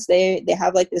Percents, they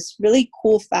have like this really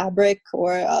cool fabric,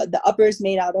 or the upper is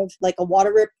made out of like a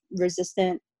water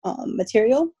resistant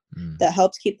material that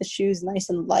helps keep the shoes nice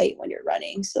and light when you're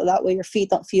running. So that way your feet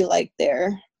don't feel like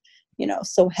they're,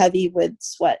 so heavy with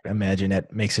sweat. Imagine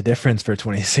that makes a difference for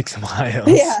 26 miles.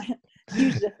 Yeah,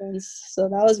 huge difference. So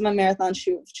that was my marathon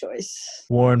shoe of choice.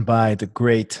 Worn by the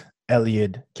great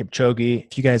Eliud Kipchoge.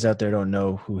 If you guys out there don't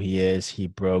know who he is, he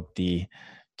broke the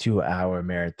 2-hour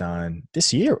marathon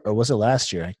this year, or was it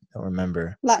last year? I don't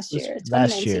remember. Last year,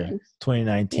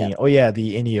 2019. Yep. Oh yeah,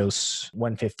 the Ineos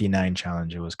 159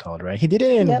 challenge it was called, right? He did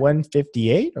it in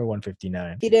 158 or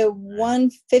 159. He did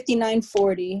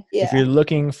 159.40. Yeah. If you're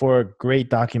looking for a great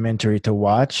documentary to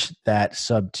watch, that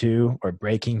sub 2 or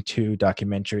breaking 2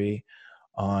 documentary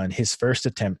on his first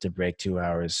attempt to break 2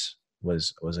 hours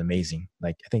was amazing.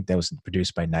 Like, I think that was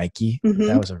produced by Nike.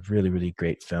 That was a really, really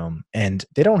great film. And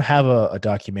they don't have a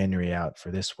documentary out for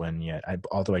this one yet,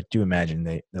 although I do imagine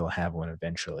they'll have one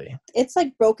eventually. It's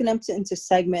like broken up into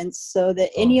segments. So the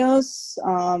Ineos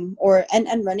or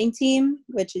NN running team,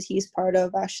 which is he's part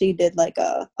of, actually did like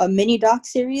a mini doc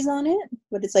series on it,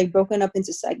 but it's like broken up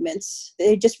into segments.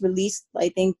 They just released, I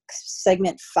think,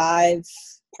 segment 5,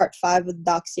 part 5 of the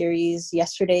doc series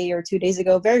yesterday or 2 days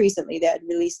ago. Very recently they had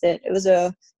released it. It was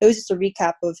just a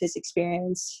recap of his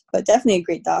experience, but definitely a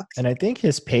great doc. And I think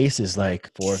his pace is like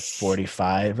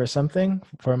 4:45 or something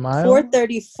per mile.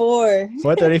 4:34.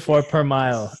 4:34 per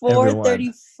mile.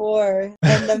 4:34.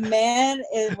 And the man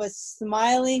was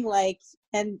smiling like,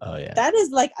 and that is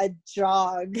like a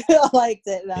jog. Like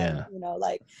that,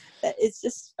 like that. It's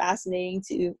just fascinating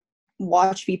to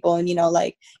watch people, and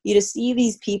like, you just see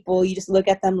these people, you just look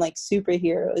at them like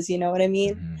superheroes, you know what I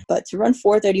mean? But to run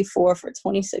 4:34 for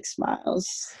 26 miles,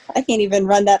 I can't even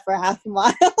run that for half a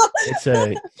mile. It's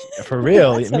for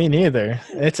real, me neither.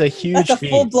 It's a huge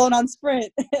feat. Full blown on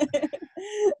sprint.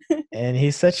 And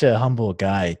he's such a humble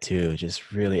guy too,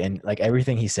 just really, and like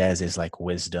everything he says is like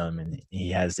wisdom, and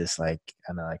he has this like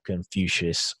kind of like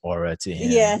Confucius aura to him.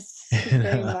 Yes,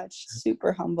 very much.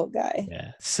 Super humble guy.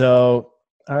 Yeah. So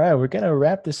all right, we're going to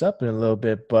wrap this up in a little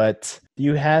bit, but do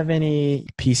you have any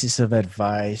pieces of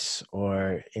advice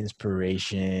or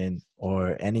inspiration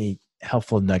or any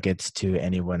helpful nuggets to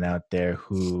anyone out there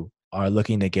who are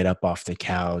looking to get up off the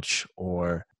couch,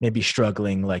 or maybe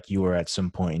struggling like you were at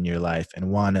some point in your life and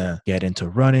want to get into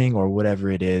running or whatever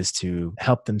it is to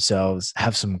help themselves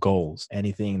have some goals?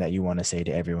 Anything that you want to say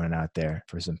to everyone out there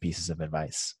for some pieces of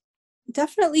advice?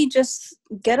 Definitely just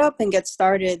get up and get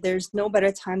started. There's no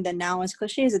better time than now. As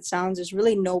cliche as it sounds, there's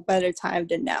really no better time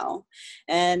than now.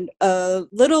 And a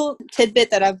little tidbit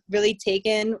that I've really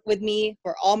taken with me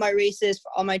for all my races, for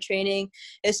all my training,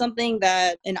 is something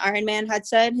that an Ironman had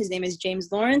said. His name is James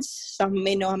Lawrence. Some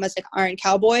may know him as like Iron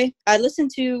Cowboy. I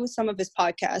listened to some of his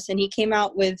podcasts, and he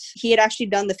had actually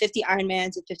done the 50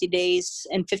 Ironmans in 50 days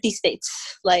in 50 states.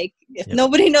 Like, if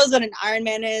nobody knows what an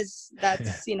Ironman is,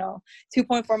 that's,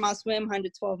 2.4 mile swim,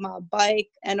 112 mile bike,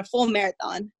 and a full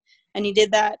marathon. And he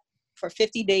did that for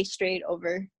 50 days straight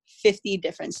over 50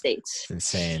 different states.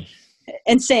 It's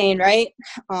insane, right?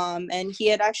 And he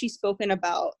had actually spoken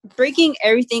about breaking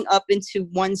everything up into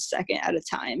 1 second at a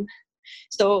time.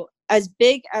 So as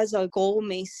big as a goal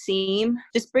may seem,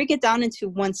 just break it down into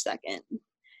 1 second.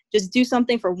 Just do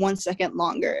something for 1 second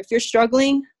longer. If you're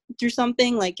struggling through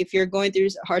something, like if you're going through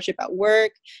a hardship at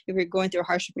work, if you're going through a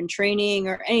hardship in training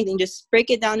or anything, just break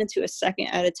it down into a second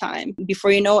at a time.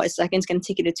 Before you know it, a second's going to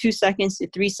take you to 2 seconds, to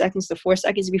 3 seconds, to 4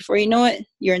 seconds. Before you know it,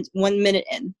 you're 1 minute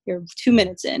in, you're 2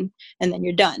 minutes in, and then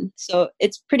you're done. So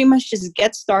it's pretty much just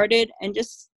get started and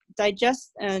just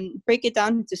digest and break it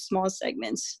down into small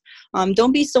segments.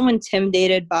 Don't be so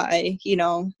intimidated by,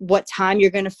 what time you're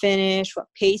going to finish, what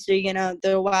pace are you going to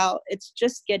throw out. It's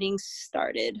just getting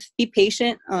started. Be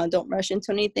patient. Don't rush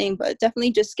into anything, but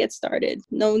definitely just get started.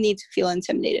 No need to feel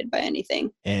intimidated by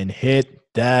anything. And hit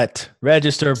that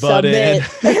register button.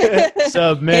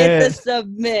 Submit. Hit the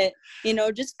submit.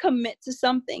 Just commit to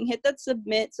something. Hit that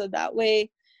submit so that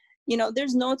way,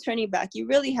 there's no turning back. You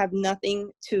really have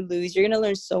nothing to lose. You're going to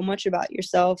learn so much about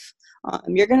yourself.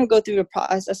 You're going to go through the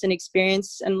process and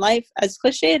experience. And life, as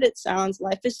cliche as it sounds,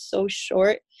 life is so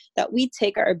short that we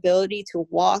take our ability to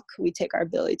walk, we take our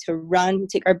ability to run, we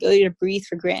take our ability to breathe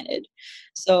for granted.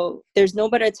 So there's no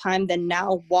better time than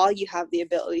now while you have the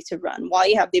ability to run, while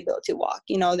you have the ability to walk.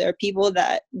 There are people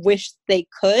that wish they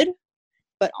could,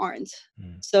 but aren't.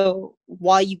 So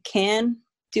while you can,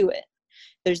 do it.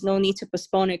 There's no need to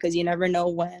postpone it because you never know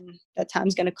when that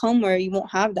time's going to come where you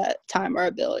won't have that time or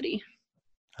ability.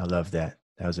 I love that.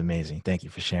 That was amazing. Thank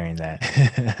you for sharing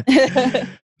that.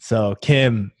 So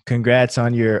Kim, congrats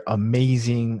on your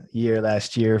amazing year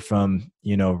last year from,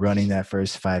 running that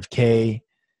first 5K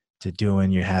to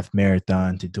doing your half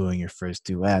marathon, to doing your first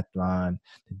duathlon,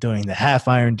 to doing the half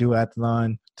iron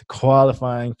duathlon, to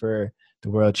qualifying for the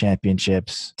world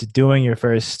championships, to doing your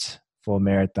first full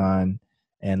marathon,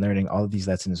 and learning all of these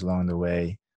lessons along the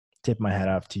way. Tip my hat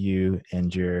off to you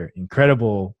and your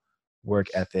incredible work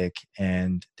ethic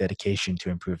and dedication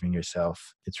to improving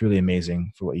yourself. It's really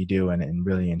amazing for what you do and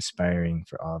really inspiring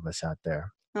for all of us out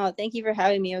there. Oh, thank you for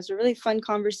having me. It was a really fun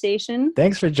conversation.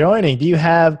 Thanks for joining. Do you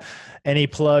have any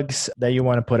plugs that you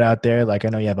want to put out there? Like I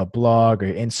know you have a blog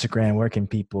or Instagram. Where can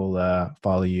people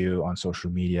follow you on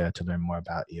social media to learn more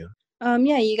about you?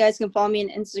 Yeah, you guys can follow me on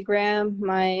Instagram.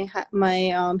 My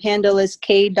handle is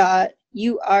k.urmaza.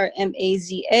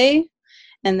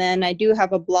 And then I do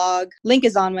have a blog. Link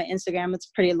is on my Instagram. It's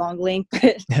a pretty long link,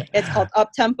 but it's called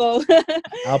Uptempo.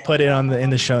 I'll put it in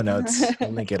the show notes. I'll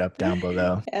link it up down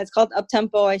below. Yeah, it's called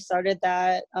Uptempo. I started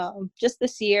that just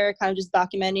this year, kind of just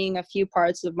documenting a few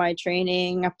parts of my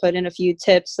training. I put in a few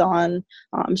tips on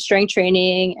strength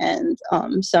training and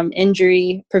some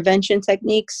injury prevention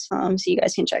techniques. So you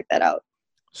guys can check that out.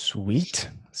 Sweet.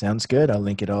 Sounds good. I'll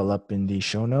link it all up in the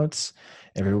show notes.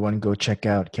 Everyone go check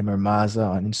out Kim Urmaza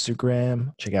on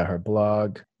Instagram. Check out her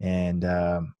blog. And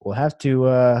we'll have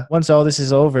to, once all this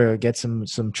is over, get some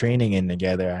training in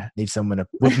together. I need someone to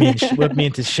whip me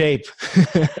into shape.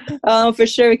 For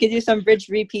sure. We could do some bridge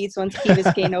repeats once Key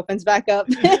Biscayne opens back up.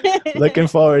 Looking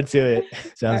forward to it.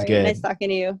 Sounds good. Nice talking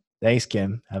to you. Thanks,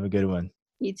 Kim. Have a good one.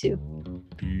 You too.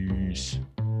 Peace.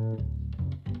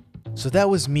 So that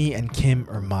was me and Kim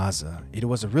Urmaza. It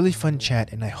was a really fun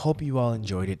chat and I hope you all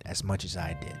enjoyed it as much as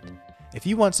I did. If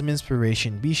you want some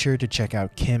inspiration, be sure to check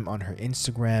out Kim on her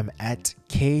Instagram at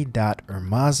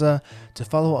k.urmaza to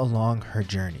follow along her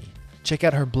journey. Check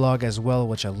out her blog as well,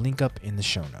 which I'll link up in the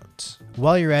show notes.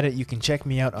 While you're at it, you can check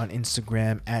me out on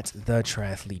Instagram at The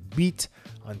Triathlete Beat,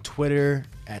 on Twitter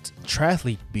at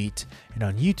Triathlete Beat, and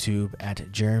on YouTube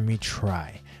at Jeremy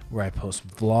Try, where I post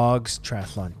vlogs,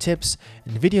 triathlon tips,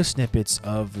 and video snippets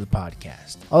of the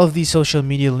podcast. All of these social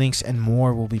media links and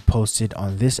more will be posted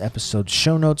on this episode's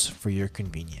show notes for your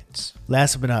convenience.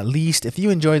 Last but not least, if you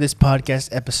enjoyed this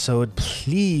podcast episode,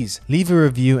 please leave a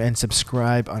review and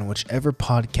subscribe on whichever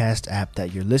podcast app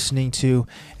that you're listening to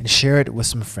and share it with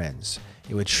some friends.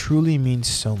 It would truly mean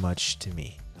so much to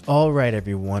me. All right,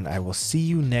 everyone, I will see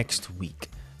you next week.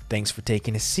 Thanks for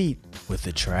taking a seat with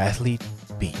the Triathlete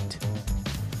Beat.